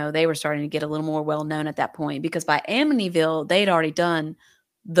because, you know, they were starting to get a little more well-known at that point, because by Amityville, they'd already done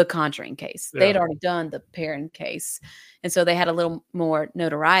the Conjuring case. They'd already done the Perron case. And so they had a little more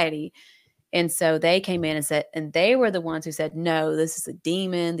notoriety. And so they came in and said, and they were the ones who said, no, this is a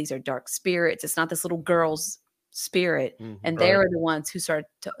demon. These are dark spirits. It's not this little girl's spirit. And they were the ones who started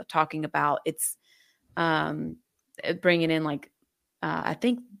talking about it's bringing in like,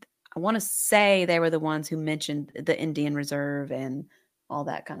 I want to say they were the ones who mentioned the Indian Reserve and all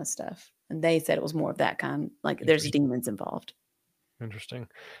that kind of stuff. And they said it was more of that kind, like there's demons involved. Interesting.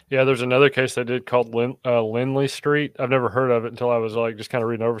 Yeah, there's another case they did called Lindley Street. I've never heard of it until I was like just kind of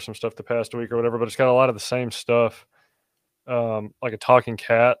reading over some stuff the past week or whatever, but it's got a lot of the same stuff. Like a talking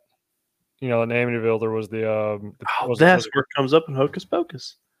cat. You know, in Amityville, there was that's where it comes up in Hocus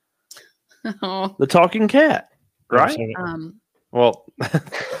Pocus. The talking cat, right? Well,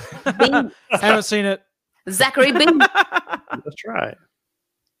 I haven't seen it. Zachary Bean. That's right.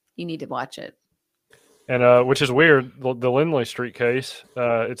 You need to watch it. And which is weird. The Lindley Street case,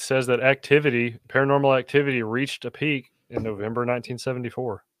 it says that paranormal activity reached a peak in November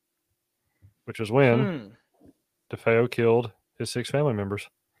 1974, which was when DeFeo killed his 6 family members.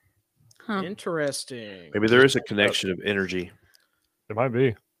 Interesting. Maybe there is a connection of energy. It might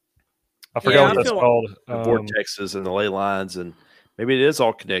be. I forgot what that's called. The vortexes and the ley lines, and maybe it is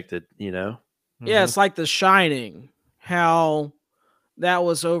all connected, you know? Yeah, it's like The Shining, how that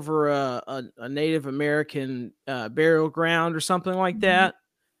was over a Native American burial ground or something like that.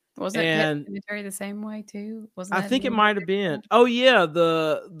 Wasn't Pet Cemetery the same way too? I think it might have been. Oh yeah,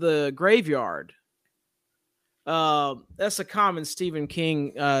 the graveyard. That's a common Stephen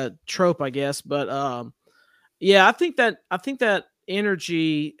King trope, I guess. But yeah, I think that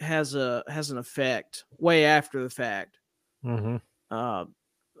energy has an effect way after the fact.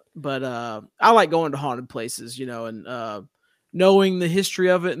 But I like going to haunted places, you know, and knowing the history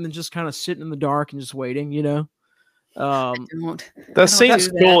of it, and then just kind of sitting in the dark and just waiting, you know. That seems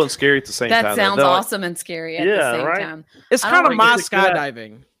cool and scary at the same time. That sounds awesome and scary at the same time. It's kind of my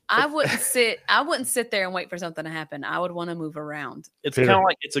skydiving. I wouldn't sit there and wait for something to happen. I would want to move around. It's kind of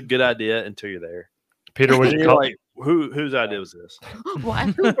like it's a good idea until you're there. Peter, would you call like whose idea was this? Why?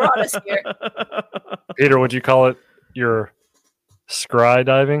 Who brought us here? Peter, would you call it your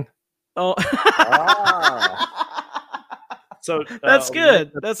skydiving? Oh, so that's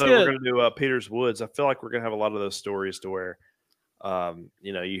good. That's good. We're going to do Peter's Woods. I feel like we're going to have a lot of those stories to where,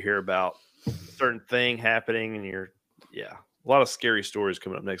 you know, you hear about a certain thing happening, and a lot of scary stories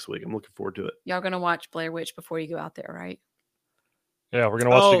coming up next week. I'm looking forward to it. Y'all going to watch Blair Witch before you go out there, right? Yeah, we're gonna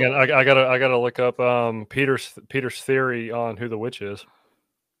watch it again. I gotta look up Peter's theory on who the witch is.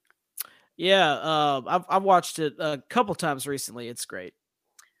 Yeah, I've watched it a couple times recently. It's great.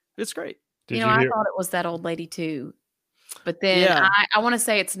 It's great. I thought it was that old lady too, but then I want to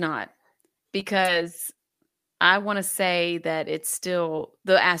say it's not, because I want to say that it's still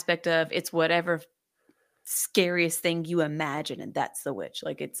the aspect of it's whatever scariest thing you imagine, and that's the witch.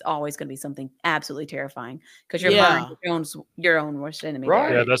 Like it's always going to be something absolutely terrifying because you're your own worst enemy.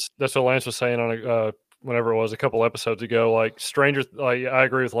 Right. Yeah, that's what Lance was saying on whenever it was a couple episodes ago. Like I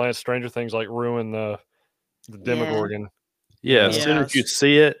agree with Lance. Stranger Things like ruin the Demogorgon. Yeah, as soon as you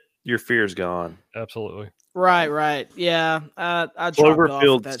see it, your fear's gone. Absolutely. Right. Yeah, I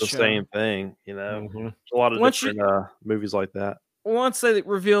Cloverfield's the same thing. You know, there's a lot of different movies like that. Once they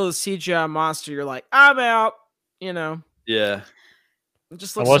reveal the CGI monster, you're like, I'm out. You know. Yeah. It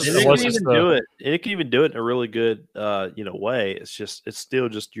just looks. It can even do it in a really good, way. It's still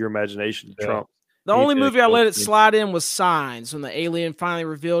just your imagination to trump. The only movie I let it slide in was Signs, when the alien finally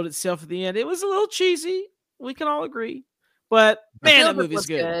revealed itself at the end. It was a little cheesy. We can all agree, but man, that movie's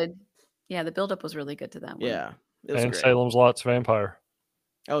good. Yeah, the buildup was really good to that one. Yeah, and great. Salem's Lot's vampire.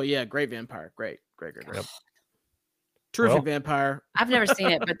 Oh yeah, great vampire. Great. Yep. Terrific vampire. I've never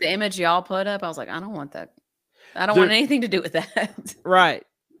seen it, but the image y'all put up, I was like, I don't want that. I don't want anything to do with that. Right.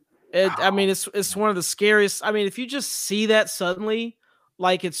 I mean, it's one of the scariest. I mean, if you just see that suddenly,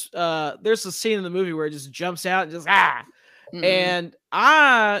 like it's there's a scene in the movie where it just jumps out and just and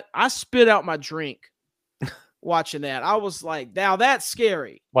I spit out my drink watching that. I was like, now that's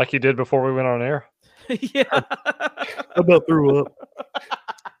scary. Like you did before we went on air. Yeah. How about threw up?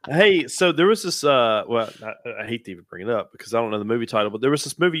 Hey, so there was this. Well, I hate to even bring it up because I don't know the movie title, but there was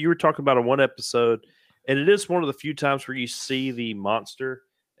this movie you were talking about in one episode, and it is one of the few times where you see the monster,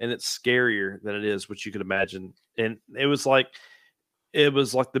 and it's scarier than it is, which you could imagine. And it was like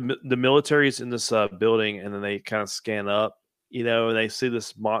the military is in this building, and then they kind of scan up, and they see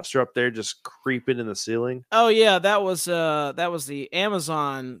this monster up there just creeping in the ceiling. Oh yeah, that was the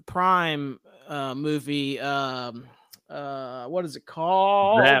Amazon Prime movie. What is it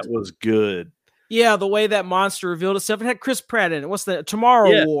called? That was good. Yeah, the way that monster revealed itself. It had Chris Pratt in it. What's the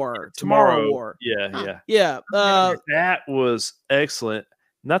Tomorrow War? Tomorrow War. Yeah. Yeah. That was excellent.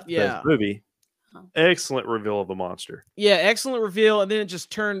 Not the best movie. Oh. Excellent reveal of a monster. Yeah, excellent reveal, and then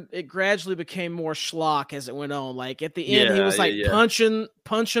it gradually became more schlock as it went on. Like at the end, he was like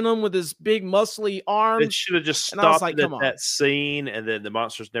punching them with his big muscly arms. It should have just stopped at that scene, and then the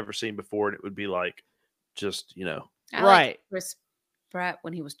monster's never seen before, and it would be like just I right. Like Chris Pratt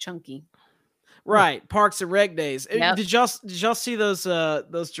when he was chunky. Right, Parks and Rec days. Yep. Did y'all see those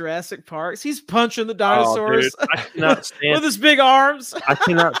Jurassic Parks? He's punching the dinosaurs I cannot stand with his big arms. I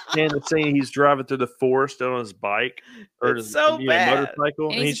cannot stand the scene he's driving through the forest on his bike or his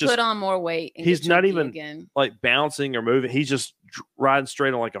motorcycle. And he's put on more weight. He's not even like bouncing or moving. He's just riding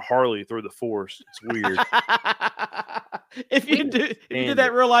straight on like a Harley through the forest. It's weird. If you did that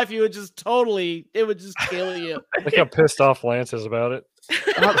in real life, it would just kill you. Look how pissed off Lance is about it.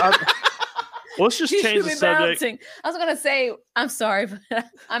 Let's just change the subject. Bouncing. I was going to say, I'm sorry, but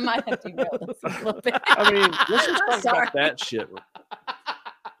I might have to go a little bit. I mean, let's just talk about that shit.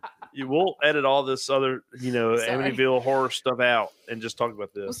 You will edit all this other, Amityville horror stuff out and just talk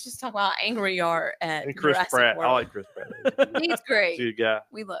about this. Let's just talk about how angry you are at and Chris Jurassic Pratt. World. I like Chris Pratt. He's great. Good guy.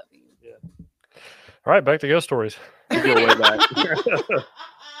 We love you. Yeah. All right, back to ghost stories. We go way back.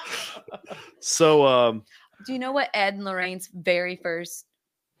 So, do you know what Ed and Lorraine's very first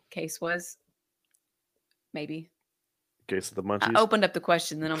case was? Maybe. Case of the Munchies. I opened up the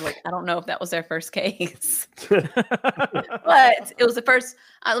question, then I'm like, I don't know if that was their first case. But it was the first,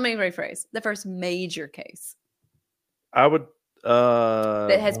 let me rephrase, the first major case. I would.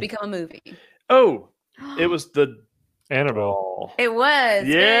 That has become a movie. Oh, it was the Annabelle. It was.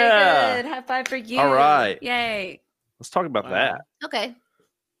 Yeah. Very good. High five for you. All right. Yay. Let's talk about that. Okay.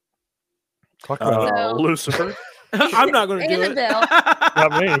 Talk about Lucifer. I'm not going to do Annabelle.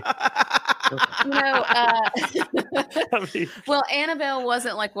 Not me. Well, Annabelle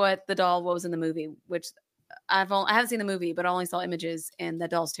wasn't like what the doll was in the movie, which I haven't seen the movie, but I only saw images, and the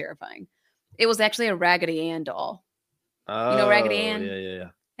doll's terrifying. It was actually a Raggedy Ann doll. Raggedy Ann?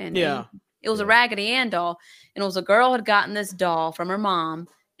 Yeah. And it was a Raggedy Ann doll, and it was a girl who had gotten this doll from her mom.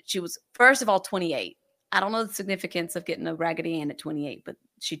 She was, first of all, 28. I don't know the significance of getting a Raggedy Ann at 28, but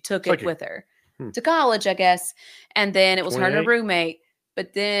she took it with her to college, I guess. And then it was 28? Her and her roommate.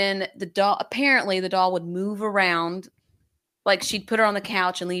 But then apparently the doll would move around. Like she'd put her on the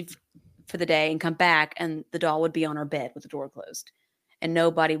couch and leave for the day and come back, and the doll would be on her bed with the door closed, and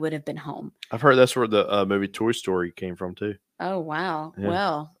nobody would have been home. I've heard that's where the movie Toy Story came from too. Oh, wow. Yeah.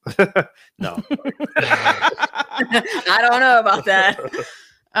 Well, no, I don't know about that.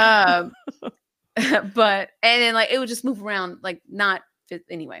 But, and then like, it would just move around, like not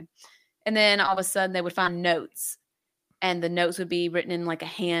anyway. And then all of a sudden they would find notes, and the notes would be written in like a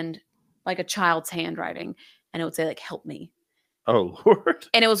hand, like a child's handwriting. And it would say like, help me. Oh, Lord.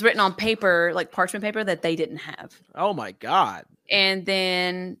 And it was written on paper, like parchment paper that they didn't have. Oh my God. And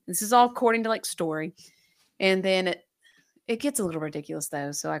then this is all according to like story. And then it gets a little ridiculous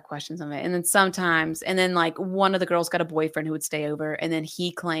though. So I question some of it. And then sometimes, and then like one of the girls got a boyfriend who would stay over. And then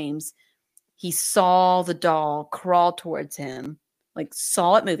he claims he saw the doll crawl towards him, like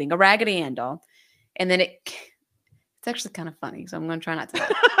saw it moving, a Raggedy Ann doll. And then it's actually kind of funny. So I'm going to try not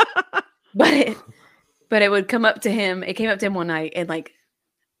to. But it would come up to him. It came up to him one night and like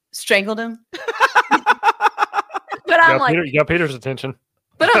strangled him. But I'm like, you got Peter's attention.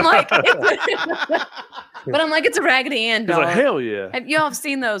 But I'm like, it's a Raggedy Ann doll. He's like, hell yeah. Y'all have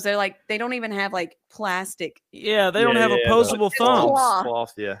seen those? They're like, they don't even have like plastic. Yeah, they don't have opposable thumbs.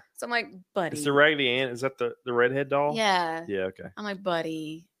 Cloth, yeah. So I'm like, buddy. It's the Raggedy Ann. Is that the redhead doll? Yeah. Yeah. Okay. I'm like,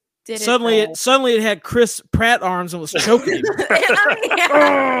 buddy. Suddenly it had Chris Pratt arms and was choking him.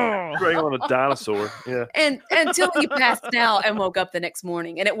 Strangling on a dinosaur. Yeah. And until he passed out and woke up the next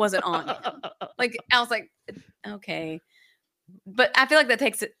morning and it wasn't on him. Like I was like, okay. But I feel like that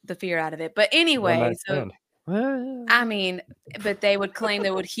takes the fear out of it. But anyway, so I mean, but they would claim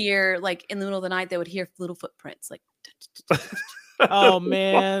they would hear like in the middle of the night they would hear little footprints like. Oh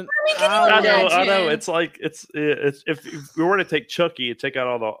man! I know. It's like it's if we were to take Chucky and take out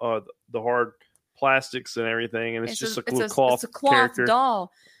all the hard plastics and everything, and it's just a cloth character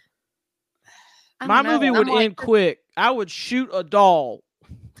doll. I My don't know. movie I'm would like, end quick. I would shoot a doll.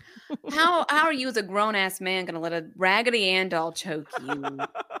 how are you as a grown ass man gonna let a Raggedy Ann doll choke you?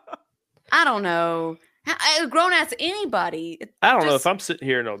 I don't know. A grown ass anybody. I don't know if I'm sitting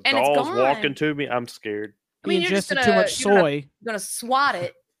here and a and it's doll's gone. walking to me. I'm scared. I mean, He you're just ingested gonna too much soy. gonna swat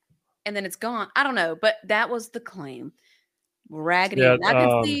it, and then it's gone. I don't know, but that was the claim. Raggedy Yeah, Ann. I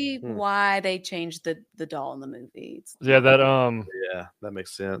can see hmm. why they changed the doll in the movie. Yeah, that Yeah, that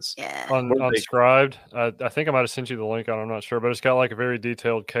makes sense. Yeah. on What did they- Scribed. I think I might have sent you the link on. I'm not sure, but it's got like a very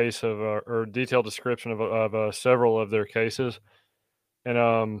detailed case of or detailed description of several of their cases,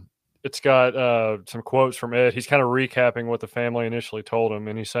 and it's got some quotes from Ed. He's kind of recapping what the family initially told him,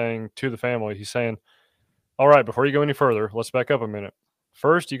 and he's saying to the family, he's saying, "All right, before you go any further, let's back up a minute.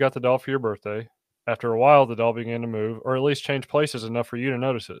 First, you got the doll for your birthday. After a while, the doll began to move, or at least change places enough for you to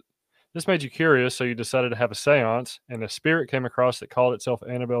notice it. This made you curious, so you decided to have a seance, and a spirit came across that called itself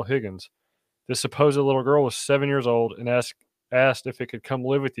Annabelle Higgins. This supposed little girl was 7 years old and asked if it could come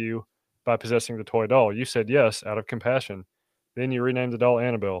live with you by possessing the toy doll. You said yes, out of compassion. Then you renamed the doll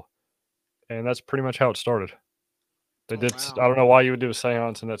Annabelle. And that's pretty much how it started. They did. wow. I don't know why you would do a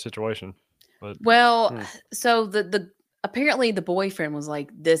seance in that situation, but Well, Hmm. so the apparently the boyfriend was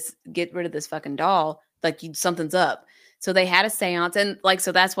like, "This, get rid of this fucking doll. Like, something's up." So they had a seance, and like,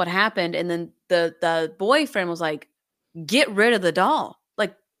 so that's what happened. And then the boyfriend was like, "Get rid of the doll.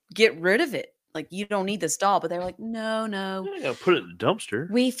 Like, get rid of it. Like, you don't need this doll." But they were like, "No, no. I'm gonna put it in the dumpster.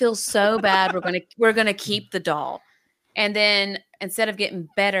 We feel so bad. We're gonna keep the doll." And then instead of getting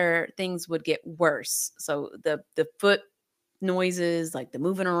better, things would get worse. So the foot noises, like the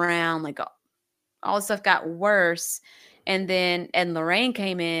moving around, like all this stuff got worse. And then Lorraine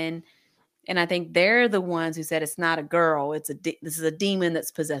came in, and I think they're the ones who said it's not a girl. This is a demon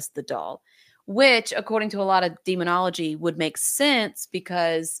that's possessed the doll, which, according to a lot of demonology, would make sense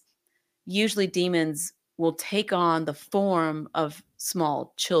because usually demons will take on the form of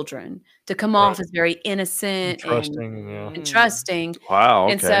small children to come off as very innocent trusting. Yeah. and trusting. Wow.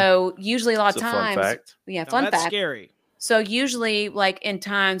 Okay. And so usually a lot of That's a fun times, fact. yeah, Now, fun that's fact. scary. So usually, like in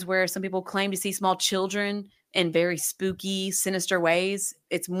times where some people claim to see small children in very spooky, sinister ways,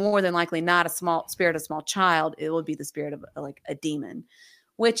 it's more than likely not a small spirit of a small child. It would be the spirit of like a demon.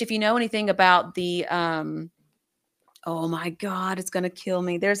 Which, if you know anything about the, oh my God, it's gonna kill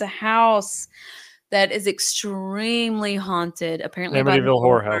me. There's a house that is extremely haunted. Apparently, by the Amityville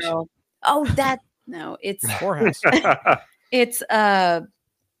Horror House. girl. Oh, no, it's Whorehouse. it's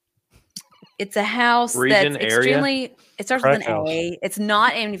a house Region, that's area? extremely. It starts Crack with an house. A. It's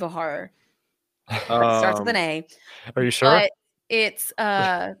not Amityville Horror. It starts with an A. Are you sure? But it's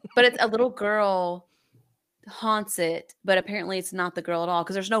a little girl haunts it, but apparently it's not the girl at all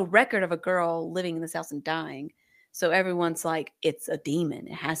because there's no record of a girl living in this house and dying. So everyone's like, it's a demon.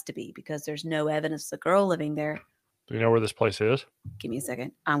 It has to be because there's no evidence of a girl living there. Do you know where this place is? Give me a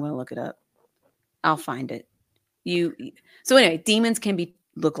second. I'm going to look it up. I'll find it. So anyway, demons can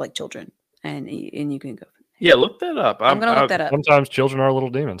look like children, and you can go. Yeah, look that up. I'm going to look that up. Sometimes children are little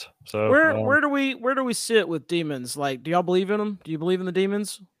demons. So Where do we sit with demons? Like, do y'all believe in them? Do you believe in the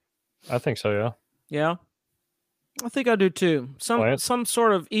demons? I think so. Yeah. Yeah, I think I do too. Lance? Some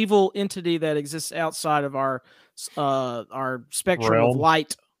sort of evil entity that exists outside of our spectrum of Realm.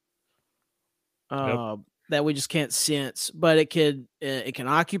 light that we just can't sense. But it can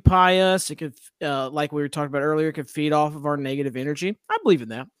occupy us. It could, like we were talking about earlier, it could feed off of our negative energy. I believe in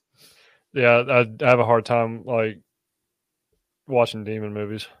that. Yeah, I have a hard time like watching demon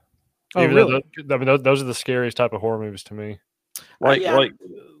movies. Oh, Even really? though, I mean, those are the scariest type of horror movies to me. Yeah.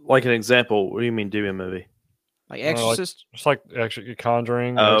 Like an example. What do you mean demon movie? Like I don't know, like- Exorcist. It's like actually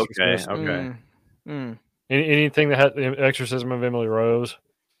Conjuring. Oh, okay. Exorcist, Okay. Mm. anything that had the Exorcism of Emily Rose,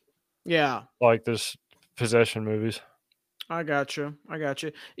 Yeah. like this possession movies. I got you.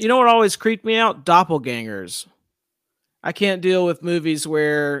 You know what always creeped me out? Doppelgangers. I can't deal with movies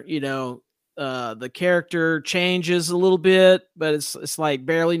where, the character changes a little bit, but it's like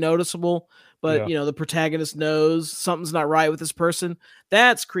barely noticeable. But, Yeah. the protagonist knows something's not right with this person.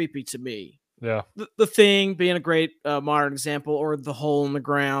 That's creepy to me. Yeah, The Thing being a great modern example, or The Hole in the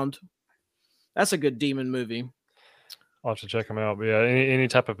Ground. That's a good demon movie. I'll have to check them out. But yeah, any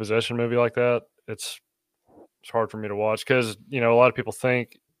type of possession movie like that, it's hard for me to watch because a lot of people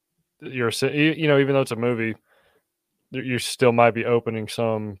think that even though it's a movie, you still might be opening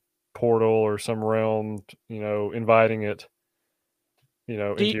some portal or some realm, inviting it,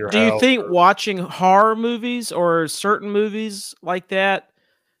 into your Do you house. think watching horror movies or certain movies like that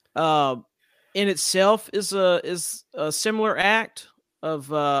in itself is a similar act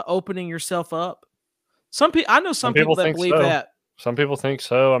of opening yourself up? I know some people that think believe so. that. Some people think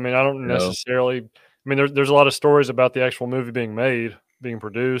so. I mean, I don't No. necessarily. I mean, there's a lot of stories about the actual movie being made, being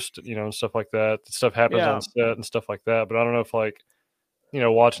produced, and stuff like that. Stuff happens Yeah. on set and stuff like that. But I don't know if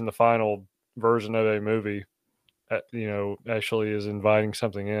watching the final version of a movie, actually is inviting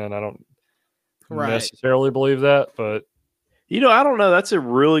something in. I don't Right. necessarily believe that, but I don't know. That's a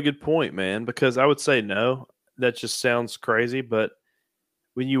really good point, man, because I would say no. That just sounds crazy. But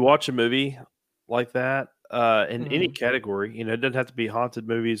when you watch a movie like that, in any category, it doesn't have to be haunted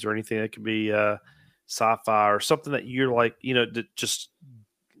movies or anything. It could be sci-fi or something that you're like,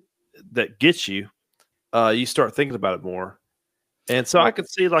 that gets you. You start thinking about it more. And so I could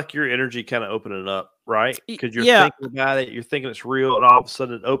see like your energy kind of opening up, right? Because you're thinking about it, you're thinking it's real, and all of a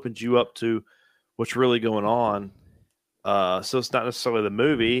sudden it opens you up to what's really going on. So it's not necessarily the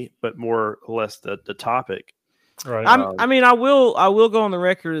movie, but more or less the topic. right. I mean, I will go on the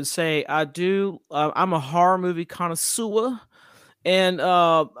record and say I do. I'm a horror movie connoisseur, and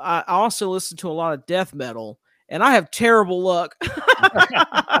I also listen to a lot of death metal, and I have terrible luck.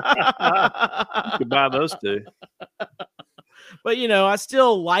 Goodbye, those two. But I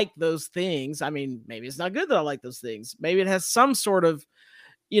still like those things. I mean, maybe it's not good that I like those things. Maybe it has some sort of,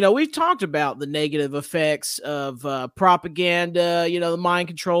 we've talked about the negative effects of propaganda, the mind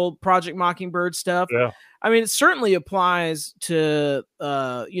control, Project Mockingbird stuff. Yeah. I mean, it certainly applies to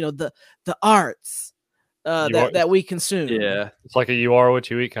the arts that we consume. Yeah. It's like a "you are what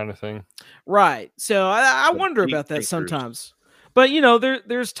you eat" kind of thing. Right. So I wonder deep about that thinkers. sometimes. But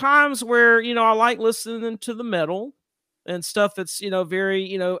there's times where I like listening to the metal and stuff that's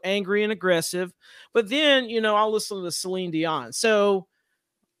very angry and aggressive. But then I'll listen to Celine Dion. So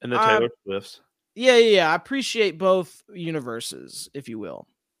And the Taylor Swifts. yeah, I appreciate both universes, if you will.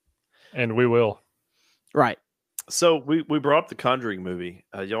 And we will. Right. So we brought up the Conjuring movie.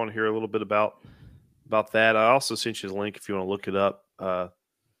 Y'all want to hear a little bit about that? I also sent you the link if you want to look it up. I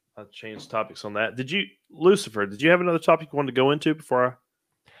changed topics on that. Lucifer, did you have another topic you wanted to go into before I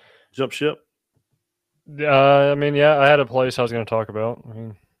jump ship? I mean, yeah, I had a place I was going to talk about. I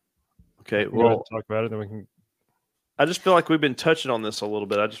mean, Okay, we'll well, talk about it, then we can. I just feel like we've been touching on this a little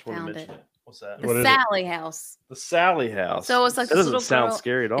bit. I just want to Found mention it. it. What's that? What The is it? Sally house. The Sally house. So it's like that this doesn't little sound girl-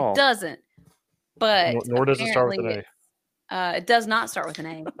 scary at all. It doesn't. But Nor does it start with an A. apparently it does not start with an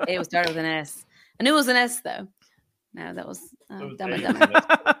A. It was started with an S. I knew it was an S though. No, that was dumb and dumber.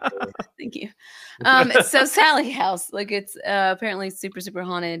 Thank you. So Sally house, like it's apparently super, super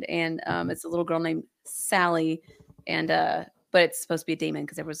haunted, and it's a little girl named Sally, and but it's supposed to be a demon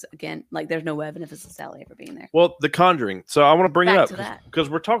because there was there's no evidence of Sally ever being there. Well, The Conjuring. So I want to bring Back it to up that. because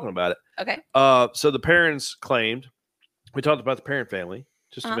we're talking about it. Okay. So the parents claimed, we talked about the parent family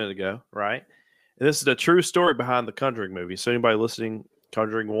just a minute ago, right? And this is a true story behind the Conjuring movie. So anybody listening,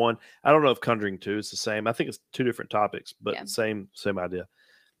 Conjuring 1, I don't know if Conjuring 2 is the same. I think it's two different topics, but Yeah. same idea.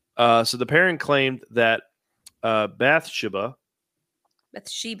 So the parent claimed that Bathsheba.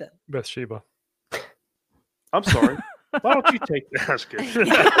 Bathsheba. Bathsheba. I'm sorry. Why don't you take that? That's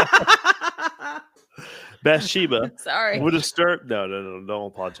good. Bathsheba Sorry. would disturb. No, don't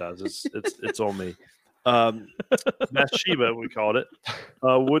apologize. It's on me. Bathsheba, we called it,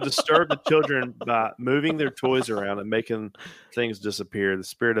 would disturb the children by moving their toys around and making things disappear. The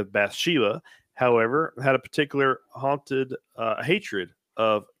spirit of Bathsheba, however, had a particular haunted hatred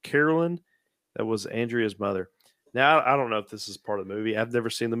of Carolyn, that was Andrea's mother. Now, I don't know if this is part of the movie. I've never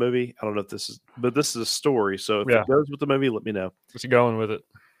seen the movie. I don't know if this is, but this is a story. So if Yeah. it goes with the movie, let me know. What's going with it?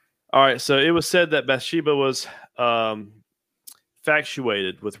 All right. So it was said that Bathsheba was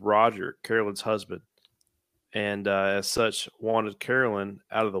infatuated with Roger, Carolyn's husband, and as such wanted Carolyn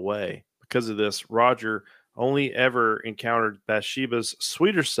out of the way. Because of this, Roger only ever encountered Bathsheba's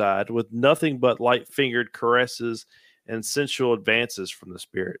sweeter side with nothing but light-fingered caresses and sensual advances from the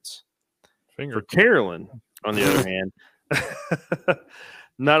spirits. For Carolyn, on the other hand,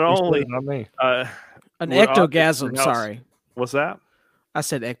 not only not me. An would objects ectogasm. in the house- Sorry, What's that? I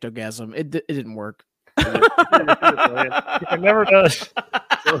said ectogasm. It didn't work. It never does.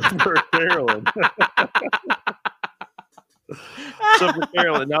 For Carolyn. So for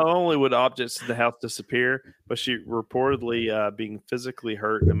Carolyn, not only would objects in the house disappear, but she reportedly being physically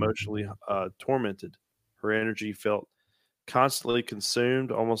hurt and emotionally tormented. Her energy felt constantly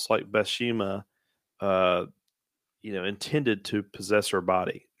consumed, almost like Bathsheba, intended to possess her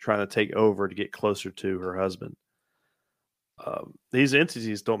body, trying to take over to get closer to her husband. These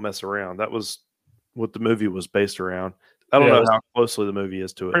entities don't mess around. That was what the movie was based around. I don't know how closely the movie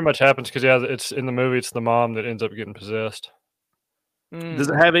is to it. Pretty much happens because it's in the movie. It's the mom that ends up getting possessed. Does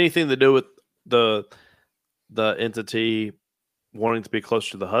it have anything to do with the entity wanting to be close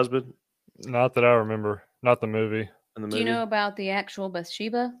to the husband? Not that I remember. Not the movie. in the Do movie? you know about the actual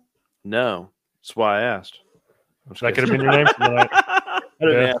Bathsheba? No, that's why I asked. I'm just That could have kidding. been your name for tonight. I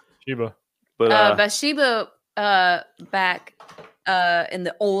didn't Yeah, ask, Sheba. but Bathsheba, back in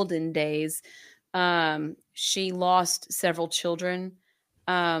the olden days, she lost several children,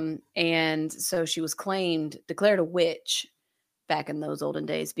 and so she was declared a witch back in those olden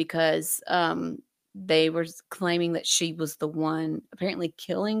days because they were claiming that she was the one apparently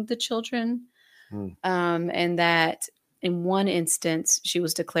killing the children, and that in one instance she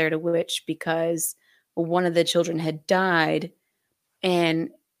was declared a witch because one of the children had died and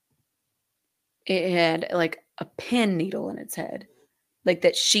it had like a pin needle in its head, like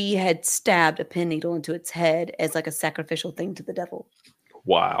that she had stabbed a pin needle into its head as like a sacrificial thing to the devil.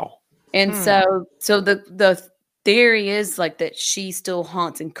 wow. And so the theory is like that she still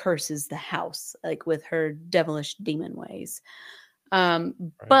haunts and curses the house, like with her devilish demon ways.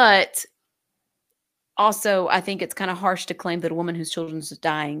 But also, I think it's kind of harsh to claim that a woman whose children's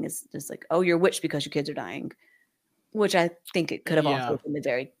dying is just like, oh, you're a witch because your kids are dying, which I think it could have also been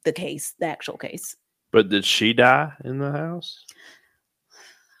the actual case. But did she die in the house?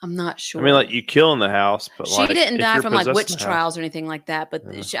 I'm not sure. I mean, like you kill in the house, but she didn't die from like witch trials. trials or anything like that. But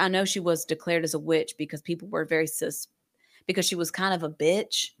I know she was declared as a witch because people were very because she was kind of a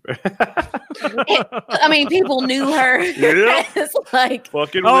bitch. I mean, people knew her. Yeah. It's like,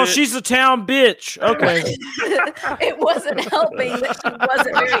 Fucking oh, witch. she's a town bitch. Okay. It wasn't helping that she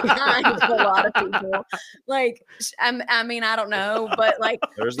wasn't very kind to a lot of people. Like, I mean, I don't know, but like,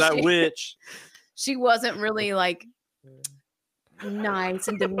 There's that witch. She wasn't really like nice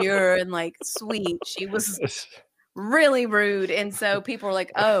and demure and like sweet. She was really rude, and so people were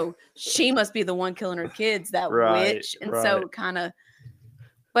like, "Oh, she must be the one killing her kids, that witch." And so kind of,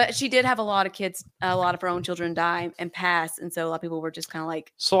 but she did have a lot of kids, a lot of her own children die and pass, and so a lot of people were just kind of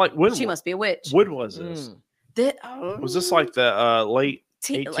like, So like when she must be a witch. When was this? Was this like the late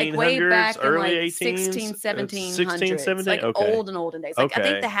 1800s, like way back early in like 18s, 16, 16, 1700s, like okay. olden days. Like I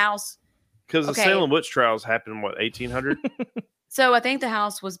think the house, because the Salem witch trials happened in what 1800. So I think the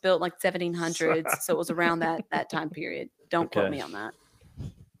house was built like 1700s, so it was around that time period. Don't quote me on that.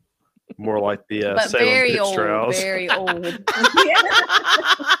 More like the but Salem very witch old, trials. very old.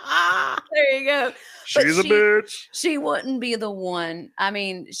 There you go. She's a bitch. She wouldn't be the one. I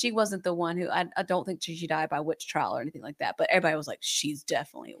mean, she wasn't the one who. I don't think she died by witch trial or anything like that. But everybody was like, she's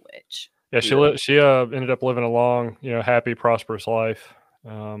definitely a witch. Yeah, she ended up living a long, happy, prosperous life.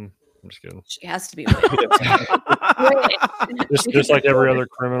 I'm just kidding. She has to be a witch. just like every other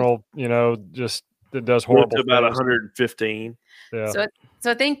criminal, just that does horrible. To about 115. Yeah. So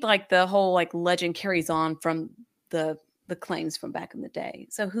I think like the whole like legend carries on from the claims from back in the day.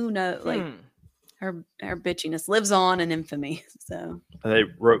 So who knows? Like her bitchiness lives on in infamy. So and they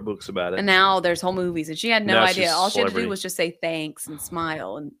wrote books about it. And now there's whole movies, and she had no idea. All she had to do celebrity. was just say thanks and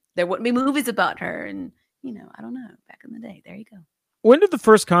smile, and there wouldn't be movies about her. And I don't know. Back in the day, there you go. When did the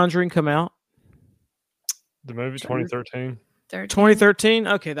first Conjuring come out? The movie 2013. 2013?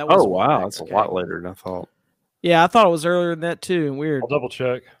 Okay, that was. Oh, wow. That's a lot later than I thought. Yeah, I thought it was earlier than that too. Weird. I'll double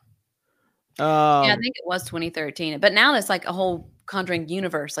check. Yeah, I think it was 2013. But now there's like a whole Conjuring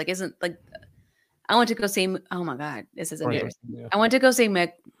universe. Like, isn't like I went to go see. Oh my God, this is embarrassing. Yeah. I went to go see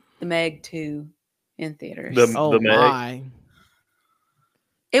the Meg 2 in theaters. The Meg. My.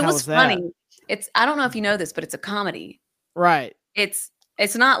 It was funny. I don't know if you know this, but it's a comedy. Right. It's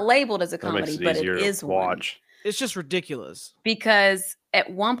not labeled as a comedy, but it is watch. One. It's just ridiculous. Because at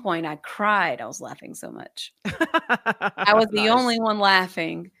one point I cried. I was laughing so much. I was the only one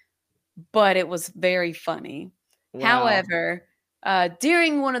laughing, but it was very funny. Wow. However,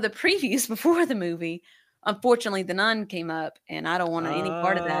 during one of the previews before the movie, unfortunately, the nun came up, and I don't want any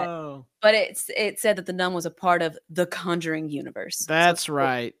part of that. But it said that the nun was a part of the Conjuring universe. That's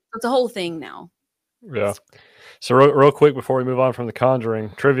right. It's a whole thing now. Yeah. So real quick before we move on from The Conjuring,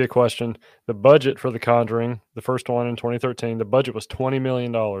 trivia question. The budget for The Conjuring, the first one in 2013, the budget was $20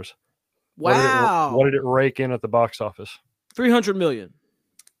 million. Wow. What did it rake in at the box office? $300 million.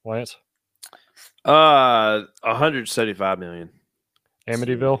 Lance? 175 million.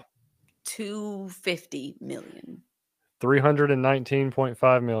 Amityville? 250 million.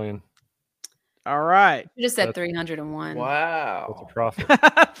 319.5 million. All right. You just said 301. Wow. That's a profit.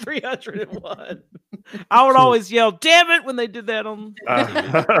 301. I would always yell, damn it, when they did that on.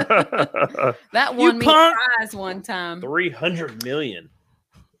 That won me a prize one time. 300 million.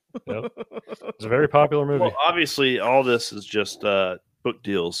 Yep. It's a very popular movie. Well, obviously, all this is just book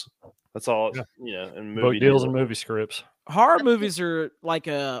deals. That's all, and movie book deals and movie scripts. Horror movies are like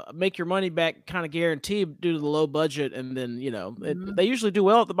a make your money back kind of guarantee due to the low budget, and then they usually do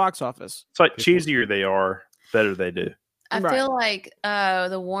well at the box office. It's like cheesier they are, better they do. I Right. feel like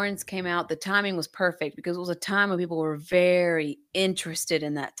the Warrens came out, the timing was perfect because it was a time when people were very interested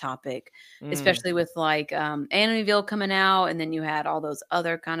in that topic, especially with like Amityville coming out, and then you had all those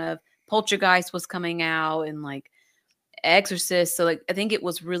other kind of Poltergeist was coming out, and like Exorcist. So like I think it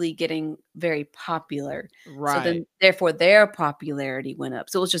was really getting very popular. Right. So then therefore their popularity went up.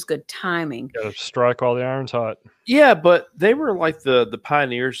 So it was just good timing. Got to strike while the iron's hot. Yeah, but they were like the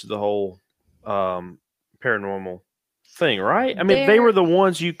pioneers of the whole paranormal thing, right? I mean, they were the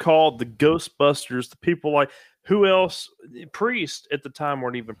ones you called the Ghostbusters. The people like who else? Priests at the time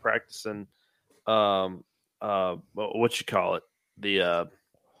weren't even practicing. What you call it? The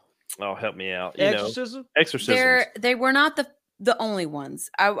oh, help me out. Exorcism? Exorcisms. They were not the only ones.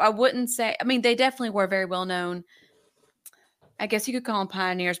 I wouldn't say. I mean, they definitely were very well known. I guess you could call them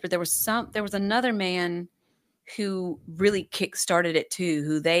pioneers, but there was another man who really kick-started it too,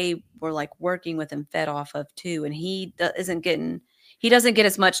 who they were like working with and fed off of too, and he doesn't get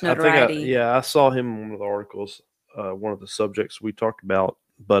as much notoriety. I saw him in one of the articles, one of the subjects we talked about.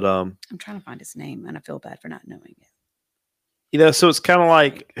 But I'm trying to find his name, and I feel bad for not knowing it. So it's kind of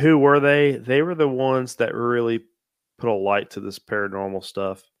like, who were they? They were the ones that really put a light to this paranormal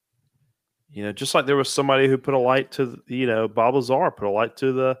stuff. Just like there was somebody who put a light to, Bob Lazar put a light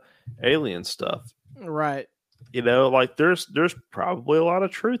to the alien stuff. Right. Like there's probably a lot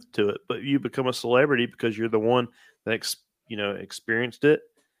of truth to it, but you become a celebrity because you're the one that experienced it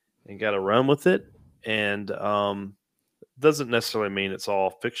and got to run with it, and doesn't necessarily mean it's all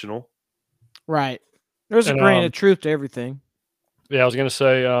fictional. Right. There's a grain of truth to everything. Yeah, I was going to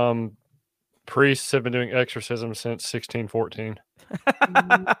say priests have been doing exorcism since 1614.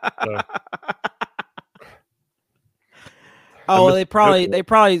 So. Oh, well, they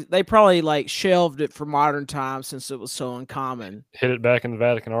probably like shelved it for modern times since it was so uncommon. Hid it back in the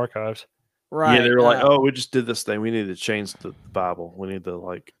Vatican archives. Right. Yeah, they were like, "Oh, we just did this thing. We need to change the Bible. We need to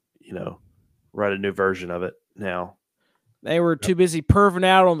write a new version of it now." They were too busy perving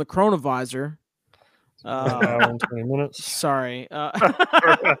out on the chronovisor. Hour and 20 minutes. Sorry. Ugh,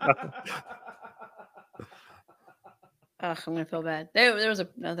 I'm gonna feel bad. There was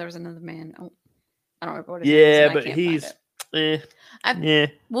another man. Oh, I don't remember what his name is, Yeah, and I but can't he's find it. yeah.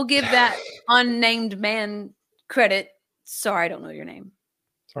 We'll give that unnamed man credit. Sorry, I don't know your name.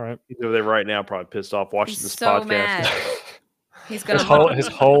 It's all right. He's over there right now, probably pissed off watching He's this so podcast. mad. He's gonna His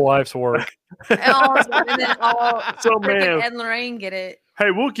whole life's work. and then So freaking mad. Ed and Lorraine get it. Hey,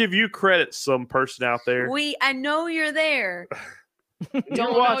 we'll give you credit, some person out there. I know you're there. You're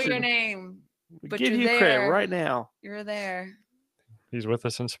Don't know watching. your name, We but give you're you there. credit right now. You're there. He's with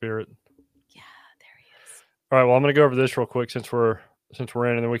us in spirit. Yeah, there he is. All right. Well, I'm going to go over this real quick since we're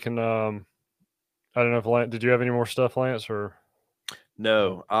in, and then we can. I don't know if Lance, did you have any more stuff, Lance? Or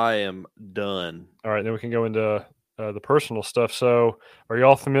No, I am done. all right, then we can go into the personal stuff. So, are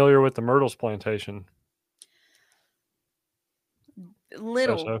y'all familiar with the Myrtles plantation?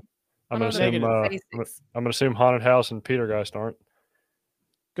 Little. So, I I'm know going to the assume. basics. I'm going to assume Haunted House and Petergeist aren't.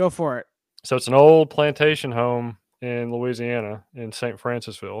 Go for it. So it's an old plantation home in Louisiana in St.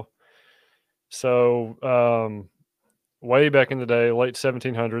 Francisville. So way back in the day, late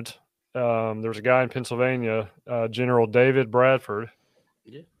 1700s, there was a guy in Pennsylvania, General David Bradford.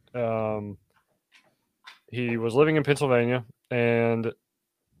 Yeah. He was living in Pennsylvania, and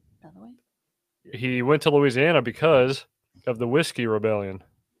By the way. he went to Louisiana because of the Whiskey Rebellion.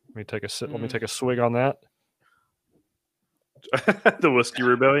 Let me take a swig on that. The Whiskey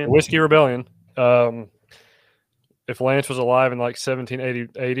Rebellion. Whiskey Rebellion. If Lance was alive in like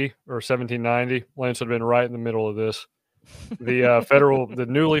 1780 or 1790, Lance would have been right in the middle of this. The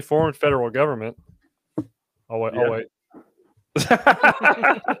newly formed federal government. I'll wait.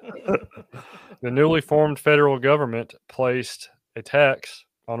 The newly formed federal government placed a tax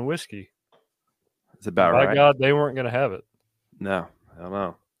on whiskey. It's about By right. God, they weren't going to have it. No, I don't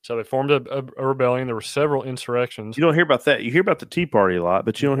know. So they formed a rebellion. There were several insurrections. You don't hear about that. You hear about the Tea Party a lot,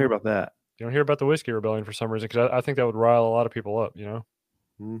 but you don't hear about that. You don't hear about the Whiskey Rebellion for some reason, because I think that would rile a lot of people up,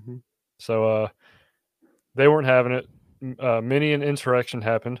 Mm-hmm. So they weren't having it. Many an insurrection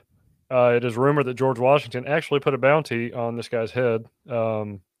happened. It is rumored that George Washington actually put a bounty on this guy's head.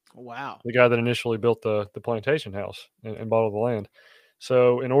 Wow. The guy that initially built the plantation house and bought all the land.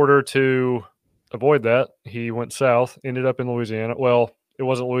 So in order to avoid that, he went south, ended up in Louisiana. Well, it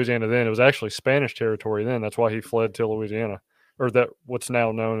wasn't Louisiana then. It was actually Spanish territory then. That's why he fled to Louisiana, or that what's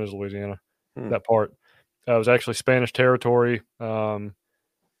now known as Louisiana, that part. It was actually Spanish territory.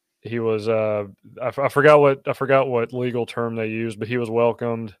 He was I forgot what legal term they used, but he was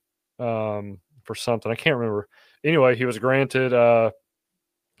welcomed for something. I can't remember. Anyway, he was granted a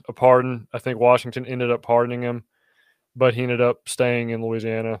a pardon. I think Washington ended up pardoning him, but he ended up staying in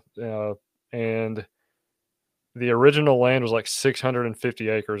Louisiana. And the original land was like 650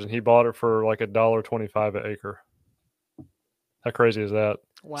 acres, and he bought it for like $1.25 an acre. How crazy is that?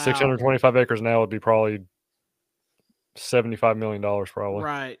 Wow. 625 acres now would be probably $75 million probably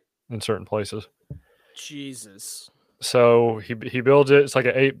Right. in certain places. Jesus. So he builds it. It's like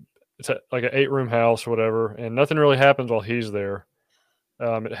an 8-room house or whatever, and nothing really happens while he's there.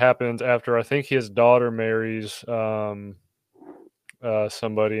 It happens after I think his daughter marries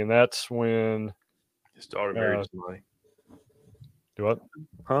somebody, and that's when His daughter married somebody. do what?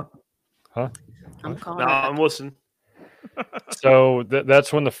 Huh? I'm calling No, it. I'm listening. So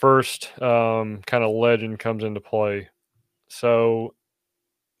that's when the first kind of legend comes into play. So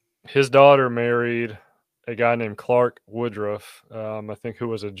his daughter married a guy named Clark Woodruff, I think, who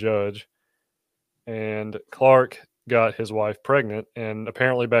was a judge, and Clark got his wife pregnant. And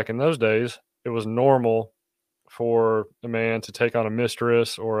apparently back in those days, it was normal for a man to take on a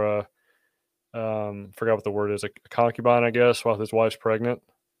mistress or a forgot what the word is, a concubine, I guess, while his wife's pregnant.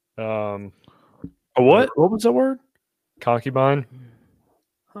 A what? What was that word? Concubine.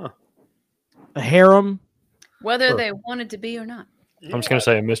 A harem. Whether Sure. they wanted to be or not. I'm just gonna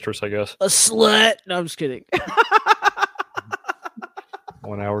say a mistress, I guess. A slut. No, I'm just kidding.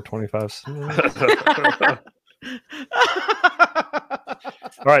 1 hour 25 minutes.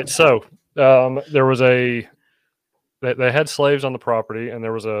 All right, so there was they had slaves on the property, and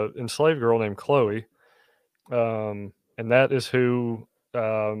there was a enslaved girl named Chloe, and that is who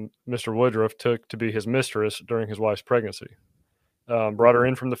Mr. Woodruff took to be his mistress during his wife's pregnancy. Brought her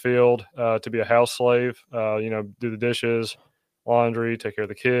in from the field to be a house slave, do the dishes, laundry, take care of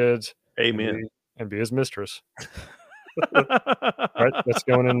the kids, Amen. and be his mistress. All right, that's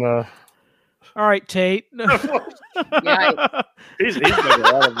going in the. All right, Tate. Yikes. He's got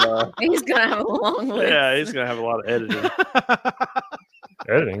a lot of. He's gonna have a long list. Yeah, he's gonna have a lot of editing.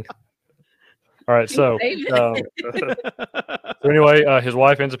 Editing. All right, so David. anyway, his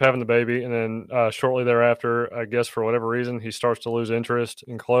wife ends up having the baby, and then shortly thereafter, I guess for whatever reason, he starts to lose interest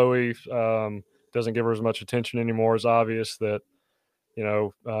in Chloe. Doesn't give her as much attention anymore. It's obvious that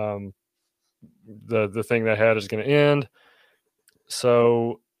the thing they had is going to end.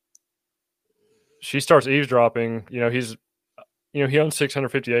 So she starts eavesdropping. He owns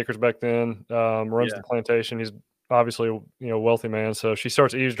 650 acres back then. Runs the plantation. He's obviously a wealthy man. So she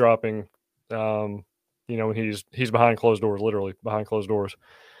starts eavesdropping. When he's behind closed doors, literally behind closed doors.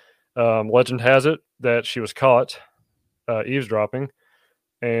 Legend has it that she was caught eavesdropping,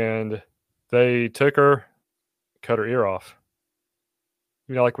 and they took her, cut her ear off.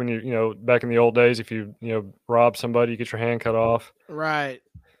 Like when back in the old days, if you rob somebody, you get your hand cut off. Right.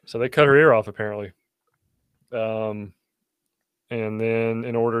 So they cut her ear off apparently. And then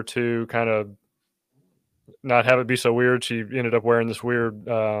in order to kind of not have it be so weird, she ended up wearing this weird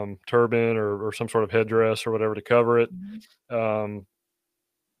turban or some sort of headdress or whatever to cover it.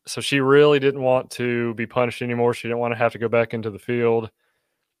 So she really didn't want to be punished anymore. She didn't want to have to go back into the field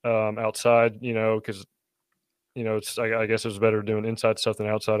outside, because I guess it was better doing inside stuff than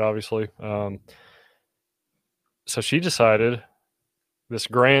outside, obviously. So she decided this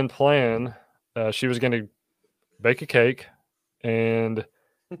grand plan. She was going to bake a cake, and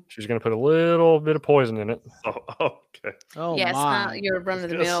she was going to put a little bit of poison in it. Oh, okay. Oh, yeah, it's my. not your run of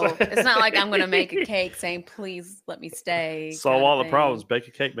the gonna mill. say. It's not like I'm going to make a cake saying, "Please let me stay." Solve kind of all the thing. problems. Bake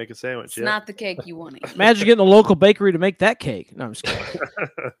a cake, make a sandwich. It's not the cake you want to eat. Imagine getting a local bakery to make that cake. No, I'm just kidding.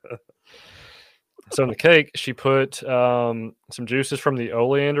 So in the cake, she put some juices from the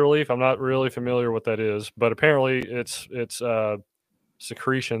oleander leaf. I'm not really familiar what that is, but apparently its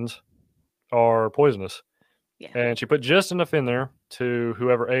secretions are poisonous. Yeah. And she put just enough in there to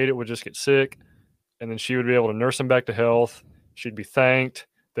whoever ate it would just get sick, and then she would be able to nurse them back to health. She'd be thanked.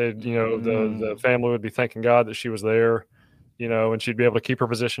 The family would be thanking God that she was there, and she'd be able to keep her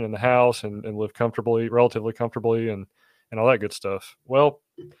position in the house and live relatively comfortably, and all that good stuff. Well,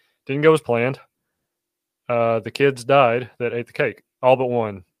 didn't go as planned. The kids died that ate the cake. All but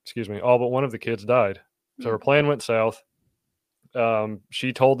one. All but one of the kids died. So her plan went south.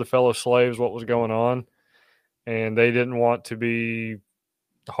 She told the fellow slaves what was going on, and they didn't want to be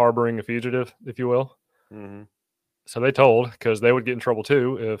harboring a fugitive, if you will. Mm-hmm. So they told, because they would get in trouble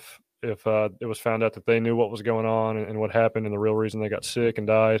too if it was found out that they knew what was going on and what happened and the real reason they got sick and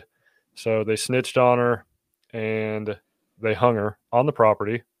died. So they snitched on her, and they hung her on the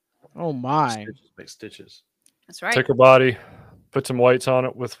property. Oh, my. Stitches make stitches. That's right. Took her body, put some weights on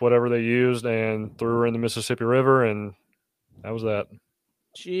it with whatever they used, and threw her in the Mississippi River, and that was that.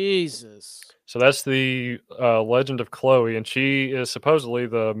 Jesus. So that's the legend of Chloe, and she is supposedly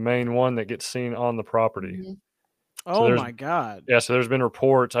the main one that gets seen on the property. Mhm. Oh there's- my God. Yeah, so there's been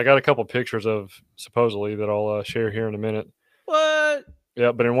reports. I got a couple pictures of supposedly that I'll share here in a minute. What?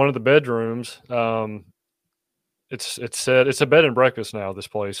 Yeah, but in one of the bedrooms, it's said it's a bed and breakfast now. This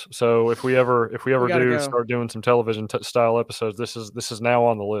place. So if we ever gotta do go. start doing some television style episodes, this is now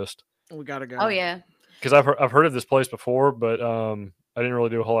on the list. We gotta go. Oh yeah. Because I've heard of this place before, but I didn't really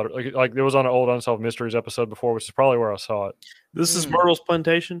do a whole lot of like it was on an old Unsolved Mysteries episode before, which is probably where I saw it. This is Mm. Myrtle's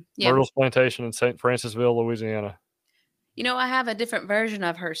Plantation. Yeah. Myrtle's Plantation in St. Francisville, Louisiana. You know, I have a different version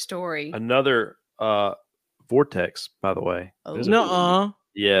of her story. Another vortex, by the way. Oh, Is it? Nuh-uh.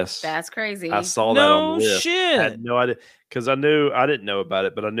 Yes. that's crazy. I saw that on No the list. I shit. had no idea because I didn't know about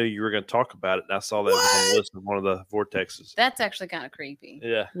it, but I knew you were going to talk about it, and I saw that it was on the list of one of the vortexes. That's actually kind of creepy.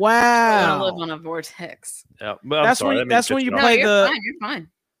 Yeah, I want to live Wow. on a vortex. yeah. But I'm That's sorry, when- I didn't mean to that's cut when you off. No, play you're the- fine. You're fine.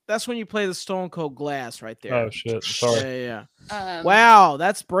 That's when you play the Stone Cold Glass right there. Oh shit! Sorry. Yeah, yeah. Um, Wow,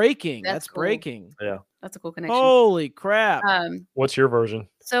 that's breaking. that's That's cool. breaking. That's a cool connection. Holy crap. What's your version?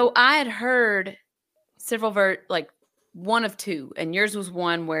 So I had heard several like one of two, and yours was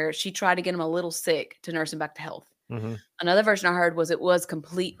one where she tried to get him a little sick to nurse him back to health. Mm-hmm. Another version I heard was it was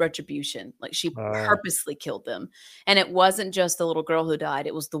complete retribution. Like she purposely killed them. And it wasn't just the little girl who died,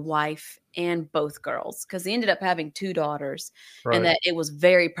 it was the wife and both girls because he ended up having two daughters Right. and that it was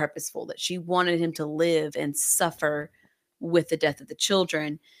very purposeful that she wanted him to live and suffer with the death of the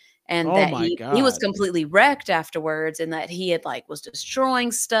children. And Oh that my he was God. completely wrecked afterwards and that he had like was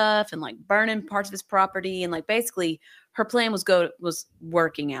destroying stuff and like burning parts of his property and like basically her plan was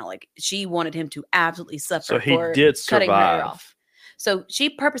working out. Like she wanted him to absolutely suffer So he for did cutting her hair survive. off. So she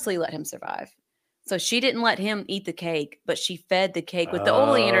purposely let him survive. So she didn't let him eat the cake, but she fed the cake with the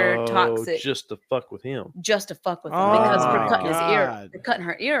oleander toxic just to fuck with him. just to fuck with him Oh because my for cutting his ear, God. for cutting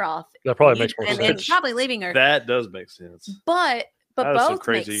her ear off. That probably makes more and sense. probably leaving her. That does make sense. But That is some both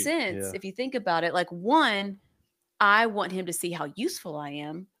make crazy- sense yeah. if you think about it. Like one, I want him to see how useful I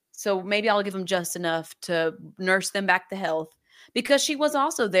am. So maybe I'll give him just enough to nurse them back to health because she was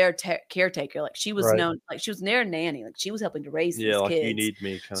also their caretaker. Like she was Right. known, like she was their nanny. Like she was helping to raise Yeah, these like kids. you need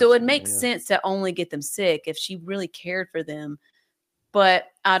me. Kind So of it makes thing, yeah. sense to only get them sick if she really cared for them. But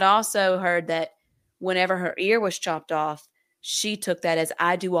I'd also heard that whenever her ear was chopped off, she took that as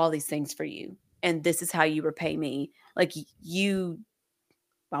I do all these things for you. And this is how you repay me. Like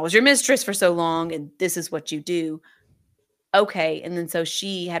I was your mistress for so long and this is what you do. Okay. And then so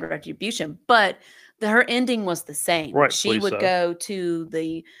she had retribution, but her ending was the same. Rightfully She would so. go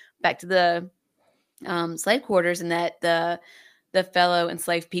to back to the slave quarters and that the fellow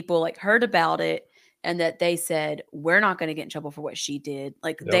enslaved people like heard about it and that they said, we're not going to get in trouble for what she did.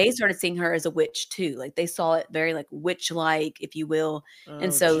 Like Yep. they started seeing her as a witch too. Like they saw it very like witch-like, if you will. And Oh,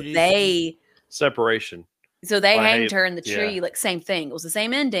 so Jesus. Separation. they I hanged hate- her in the yeah. tree, like same thing. It was the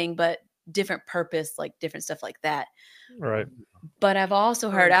same ending, but different purpose, like different stuff like that. Right. But I've also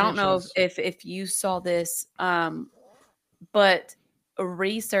heard, I don't know intentions. if you saw this, but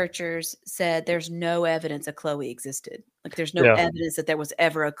researchers said there's no evidence a Chloe existed. Like there's no Yeah. evidence that there was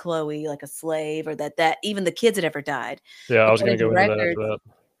ever a Chloe, like a slave, or that even the kids had ever died. Yeah, I was going to According go to into that after records-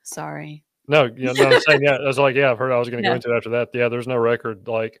 that. Sorry. No, I'm saying yeah. I was like, yeah, I've heard. I was going to go Yeah. into it after that. Yeah, there's no record.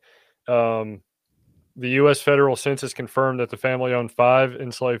 Like, the U.S. federal census confirmed that the family owned 5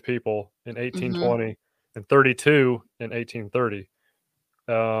 enslaved people in 1820 and 32 in 1830.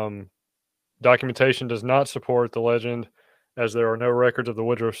 Documentation does not support the legend, as there are no records of the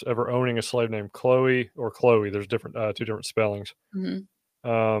Woodruffs ever owning a slave named Chloe or Chloe. There's different, 2 different spellings. Mhm.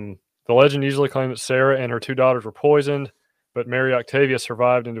 The legend usually claimed that Sarah and her 2 daughters were poisoned, but Mary Octavia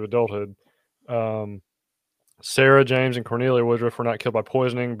survived into adulthood. Sarah, James, and Cornelia Woodruff were not killed by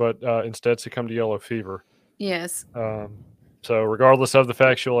poisoning, but instead succumbed to yellow fever. Yes. So, regardless of the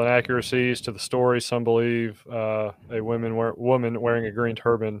factual inaccuracies to the story, some believe a woman wearing a green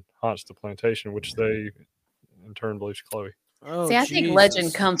turban haunts the plantation, which they in turn believes Chloe. Oh, See, I think legend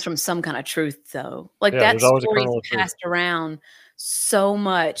Jesus. comes from some kind of truth, though. Like Yeah, that there's always a story's kernel of truth. passed around so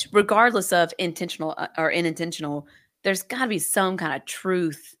much, regardless of intentional or unintentional. There's got to be some kind of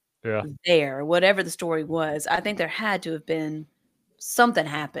truth Yeah, there, whatever the story was. I think there had to have been something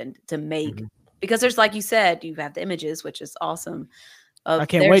happened to make Mhm. because there's, like you said, you have the images, which is awesome. I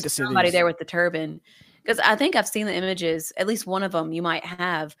can't wait there's to see somebody these. there with the turban. Because I think I've seen the images, at least one of them you might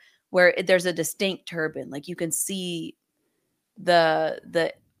have, where there's a distinct turban. Like you can see the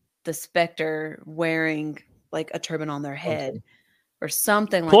specter wearing like a turban on their head or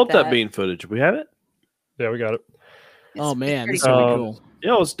something Pull like up that. that bean footage. We have it. yeah, we got it. Oh It's man, pretty this is gonna be Um, cool.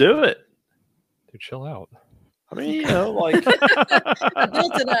 Yeah, let's do it. Dude, chill out. I mean, you know, like, I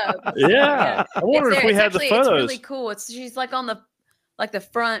built it up. yeah. I wonder if we had the It's photos. really cool. She's like on the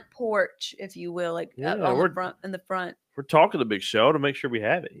front porch, if you will, like Yeah, on we're- the front in the front. We're talking the big show to make sure we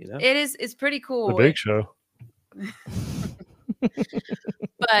have it. You know. It's pretty The cool. Big Show.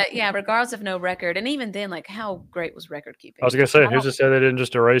 But yeah, regardless of no record, and even then, like how great was record keeping? I was gonna say, who's to say they didn't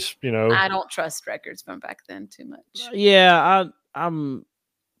just erase? I don't trust records from back then too much. Yeah, I'm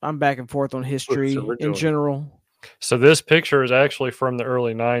back and forth on history in original. general. So this picture is actually from the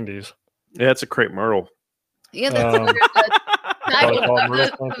early '90s. Yeah, it's a crepe myrtle. Yeah, that's Um,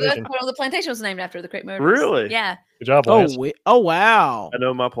 the plantation was named after the crepe myrtles. Really? Yeah. Good job, Lance. Oh wow. I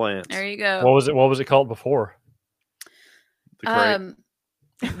know my plants. There you go. What was it called before? The crepe.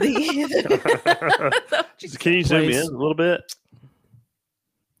 Can you zoom in Place. a little bit?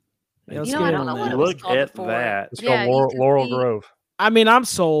 Yeah, let's You know, get I in don't know on what that. it was Look called at before. that. It's Yeah, you called can Laurel see- Grove. I mean, I'm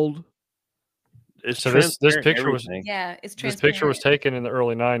sold. It's So this transparent picture was- everything. Yeah, it's This picture was transparent. taken in the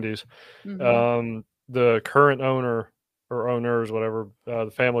early '90s. Mhm. The current owner or owners, whatever,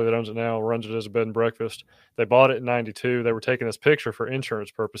 the family that owns it now runs it as a bed and breakfast. They bought it in '92. They were taking this picture for insurance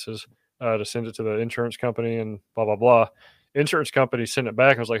purposes to send it to the insurance company and blah, blah, blah. Insurance company sent it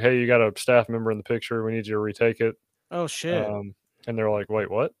back and was like, hey, you got a staff member in the picture. We need you to retake it. Oh shit. And they're like, wait,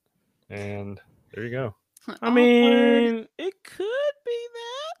 what? And there you go. I mean, it could be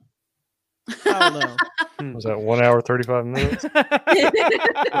that. I don't know. Was that 1 hour, 35 minutes?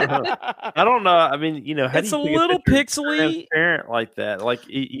 I don't know. I mean, you know, how It's do a you make little picture pixely. transparent like that? Like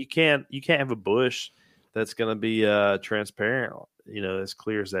you can't have a bush that's going to be transparent. You know, as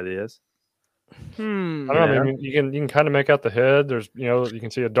clear as that is. I don't know. I mean, you can kind of make out the head. There's, you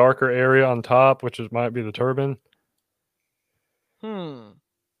can see a darker area on top, which might be the turban.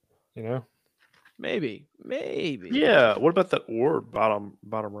 Maybe. Yeah. What about the orb bottom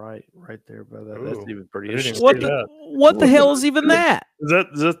right there? By that, that's Ooh. even pretty I didn't interesting. What see the that. what the hell is even that? Is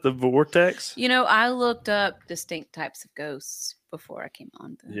that the vortex? You know, I looked up distinct types of ghosts before I came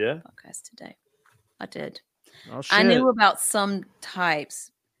on the Yeah. podcast today. I did. Oh shit. I knew about some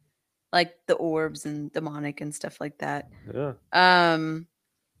types, like the orbs and demonic and stuff like that. Yeah.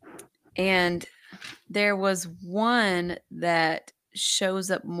 And there was one that shows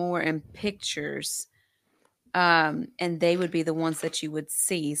up more in pictures. And they would be the ones that you would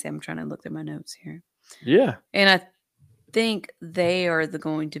see. So I'm trying to look through my notes here. Yeah. And I think they are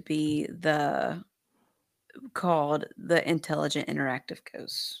going to be called the intelligent interactive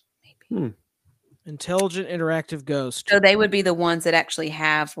ghosts. Maybe. Intelligent interactive ghost. So they would be the ones that actually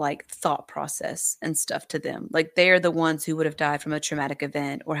have like thought process and stuff to them. Like they are the ones who would have died from a traumatic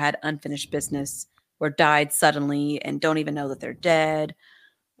event or had unfinished business or died suddenly and don't even know that they're dead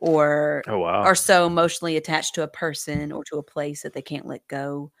or Oh wow. are so emotionally attached to a person or to a place that they can't let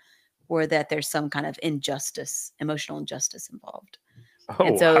go or that there's some kind of injustice, emotional injustice involved. Oh,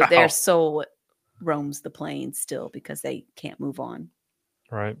 And so wow. their soul roams the plane still because they can't move on.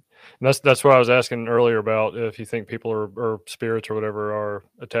 Right. And that's what I was asking earlier about if you think people or spirits or whatever are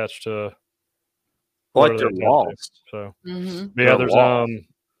attached to what like are they're they attached to? lost. So Mm-hmm. but yeah, They're there's lost.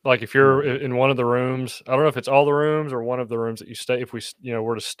 like if you're in one of the rooms, I don't know if it's all the rooms or one of the rooms that you stay. If we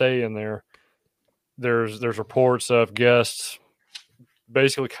were to stay in there, there's reports of guests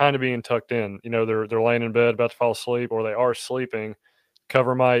basically kind of being tucked in. They're laying in bed about to fall asleep, or they are sleeping.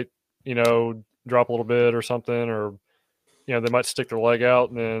 Cover might drop a little bit or something, or they might stick their leg out,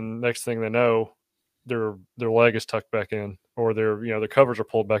 and then next thing they know, their leg is tucked back in, or their covers are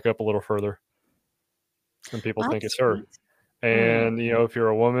pulled back up a little further, and people think it's her. And if you're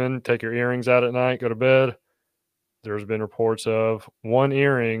a woman, take your earrings out at night, go to bed. There's been reports of one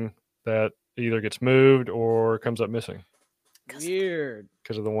earring that either gets moved or comes up missing Weird.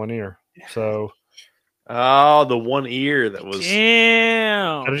 because of the one ear. So Oh, the one ear that was.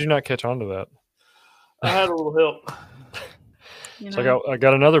 Damn. how did you not catch on to that? I had a little help. So I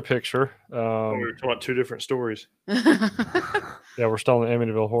got another picture. We were talking about two different stories. Yeah, we're still in the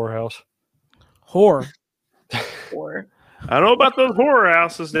Amityville Horror House. Whore. Or I know about those horror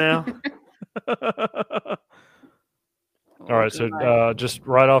houses now. All right, so just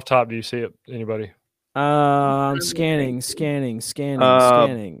right off top, do you see it? Anybody? I'm scanning. Bottom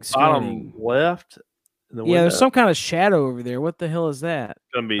Scanning. left. In the Yeah, there's window. some kind of shadow over there. What the hell is that?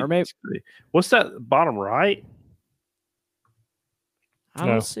 Gonna be, or maybe- it's gonna be- what's that bottom right? I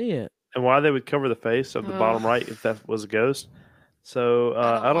No. don't see it. And why they would cover the face of the bottom right if that was a ghost? So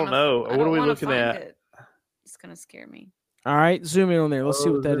I don't know. What are we looking at? It's gonna scare me. All right, zoom in on there. Let's see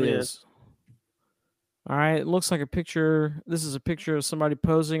Oh, what that zoom in. is. All right, it looks like a picture. This is a picture of somebody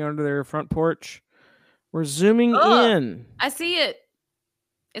posing under their front porch. We're zooming Ugh. in. I see it.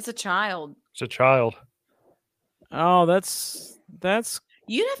 It's a child. It's a child. Oh, that's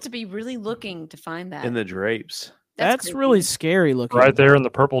You'd have to be really looking to find that. In the drapes. that's creepy. really scary looking. Right there in the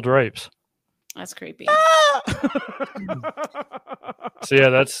purple drapes. That's creepy. So yeah,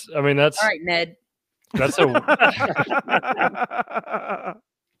 that's. I mean, that's All right, Ned. that's a.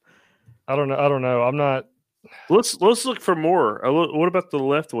 I don't know. I'm not. Let's look for more. What about the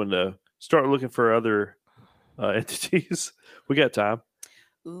left window? Start looking for other entities. We got time.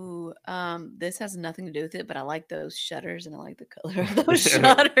 Ooh, this has nothing to do with it, but I like those shutters and I like the color of those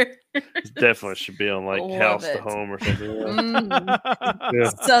shutters. It definitely should be on like Love House it. to Home or something. Mm, Yeah.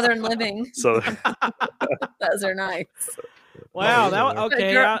 Southern living. So Those are nice. Wow, yeah. that But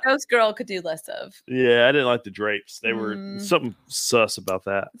okay. Ghost Girl could do less of. yeah, I didn't like the drapes. They were Mm. something sus about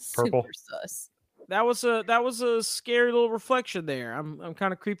that. Purple. Super sus. that was a scary little reflection there. I'm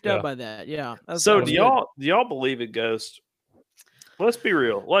kind of creeped Yeah. out by that. Yeah. So that was do good. y'all believe in ghosts? Let's be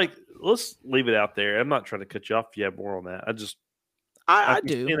real. Like, let's leave it out there. I'm not trying to cut you off if you have more on that. I after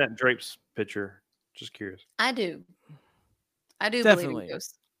do. seeing that drapes picture. Just curious. I do. I do Definitely. believe in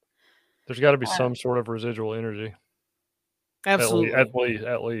ghosts. There's got to be some sort of residual energy. Absolutely.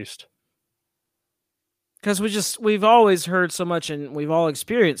 At least. Because we've always heard so much and we've all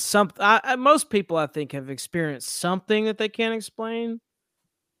experienced something. Most people I think have experienced something that they can't explain.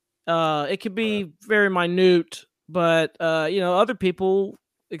 It could be very minute, but other people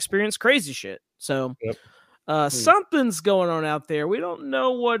experience crazy shit. So Yep. something's going on out there. We don't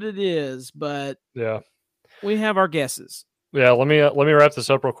know what it is, but Yeah. we have our guesses. Yeah. Let me wrap this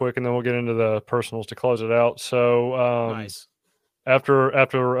up real quick, and then we'll get into the personals to close it out. So Nice.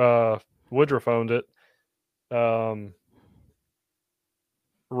 after Woodruff owned it,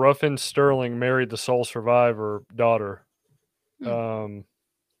 Ruffin Sterling married the sole survivor daughter.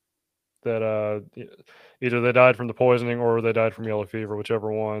 That either they died from the poisoning or they died from yellow fever,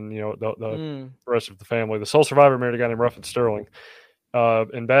 whichever one. The rest of the family. The sole survivor married a guy named Ruffin Sterling.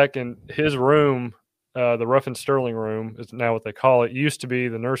 And back in his room, the Ruffin Sterling room is now what they call it. Used to be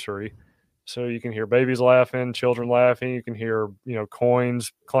the nursery. So you can hear babies laughing, children laughing. You can hear,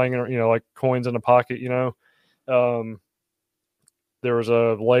 coins clanging, like coins in a pocket, there was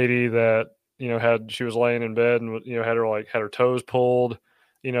a lady that, she was laying in bed and, had her toes pulled,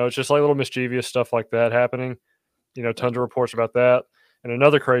 it's just like little mischievous stuff like that happening, tons of reports about that. And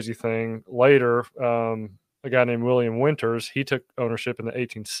another crazy thing later, a guy named William Winters, he took ownership in the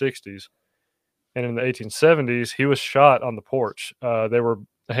 1860s. And in the 1870s, he was shot on the porch. They were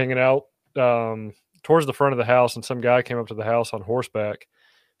hanging out towards the front of the house, and some guy came up to the house on horseback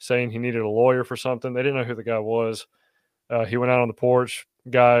saying he needed a lawyer for something. They didn't know who the guy was. He went out on the porch.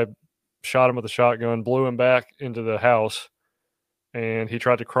 Guy shot him with a shotgun, blew him back into the house, and he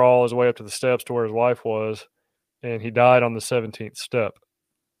tried to crawl his way up to the steps to where his wife was, and he died on the 17th step.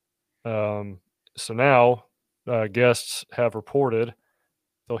 So now guests have reported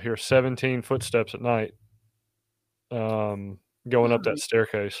they'll hear 17 footsteps at night going up that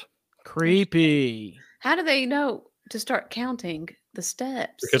staircase. Creepy. How do they know to start counting the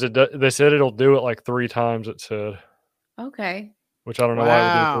steps? Because they said it'll do it like 3 times, it said. Okay. Which I don't know why it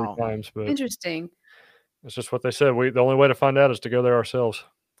would do Wow. 3 times, but Interesting. it's just what they said. The only way to find out is to go there ourselves.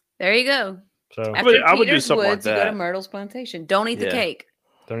 There you go. So After I would do Peter's something like Woods, you go to that. Myrtle's Plantation. Don't eat the Yeah. cake.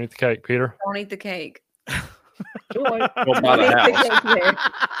 don't eat the cake, Peter. Don't eat the cake. Go buy Don't the eat the house. cake there.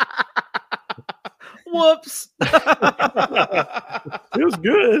 Whoops. It was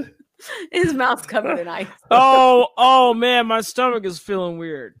good. His mouth's covered in ice. oh man, my stomach is feeling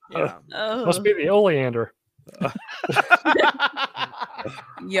weird. Yeah. Oh, Must be the oleander.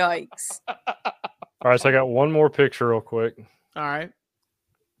 yikes. All right, so I got one more picture real quick. All right.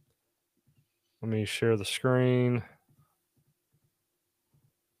 Let me share the screen.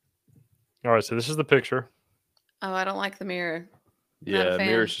 All right, so this is the picture. Oh, I don't like the mirror. Not a Yeah, fan.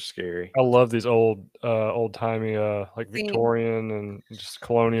 mirrors are scary. I love these old timey like See- Victorian and just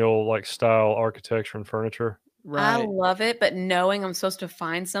colonial like style architecture and furniture. I Right. love it, but knowing I'm supposed to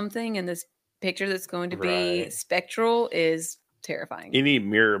find something in this picture that's going to be Right. spectral is terrifying. Any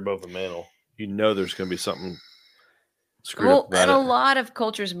mirror above the mantle, there's going to be something screwed Well, up about and a it. lot of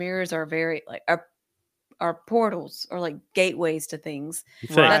cultures' mirrors are very like are portals or like gateways to things. You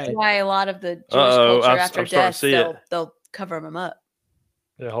think? Right. That's why a lot of the Jewish Uh-oh, culture I'm after starting to death see it. they'll cover them up.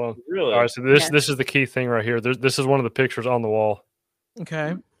 Yeah, hold on. Really? All right, so this Yeah. this is the key thing right here. This is one of the pictures on the wall.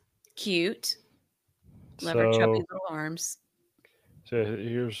 Okay. Cute. Love her chubby So, little arms. so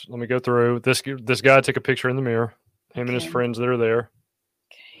here's let me go through this. This guy took a picture in the mirror. Him and his Okay. friends that are there.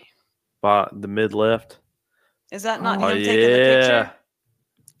 Okay. By the mid left. Is that not Oh, him taking the picture?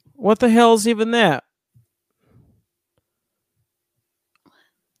 What the hell's even that?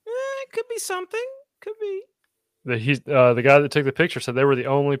 It could be something. Could be. The guy that took the picture said they were the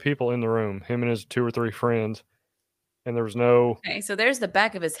only people in the room, him and his 2 or 3 friends, and there was no. Okay, so there's the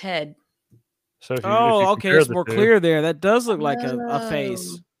back of his head. So if you Okay, compare it's the more two- clear there. That does look like a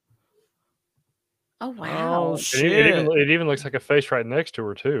face. Oh wow. Oh It shit! even looks like a face right next to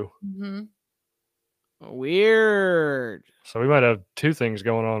her too. Mhm. Weird. So we might have 2 things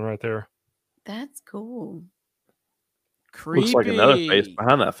going on right there. That's cool. Creepy. Looks like another face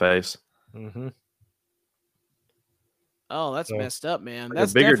behind that face. Mm-hmm. Oh, that's So- messed up, man. Like a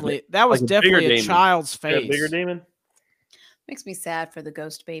That's bigger definitely that was like a bigger definitely a demon. child's Yeah, face. bigger demon. Makes me sad for the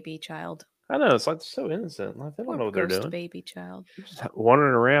ghost baby child. I know, it's like so innocent. Like they don't know what they're Ghost doing. baby child. Just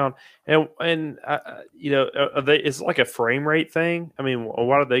wandering around, and you know, are they? It's like a frame rate thing. I mean,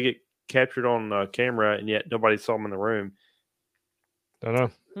 why did they get captured on camera and yet nobody saw them in the room? Don't know.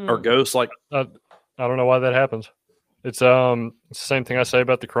 Or Hmm. ghosts like I don't know why that happens. It's the same thing I say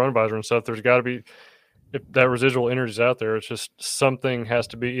about the coronavirus and stuff. There's got to be, if that residual energy is out there, it's just something has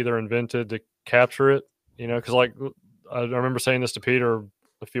to be either invented to capture it. You know, because like I remember saying this to Peter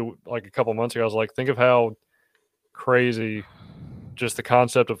a couple months ago. I was like, think of how crazy just the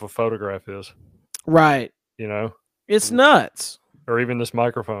concept of a photograph is. Right. You know, It's nuts. or even this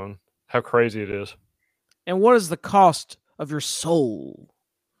microphone, how crazy it is. And what is the cost of your soul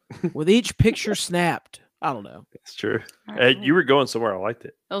with each picture snapped? I don't know. it's true. Hey, you were going somewhere. I liked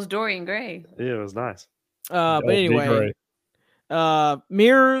it. That was Dorian Gray. Yeah, it was nice. But Oh, D. anyway, Gray.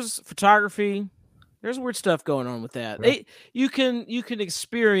 mirrors, photography. There's weird stuff going on with that. Yeah. You can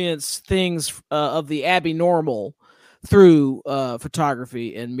experience things of the abnormal through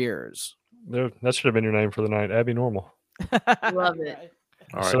photography and mirrors. That should have been your name for the night, Abby Normal. Love it.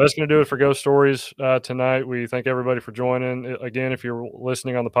 All right. So that's going to do it for Ghost Stories tonight. We thank everybody for joining. Again, if you're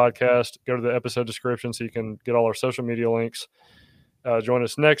listening on the podcast, go to the episode description so you can get all our social media links. Join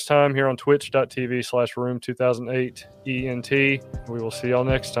us next time here on twitch.tv/room2008ENT. We will see y'all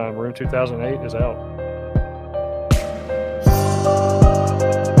next time. Room 2008 is out.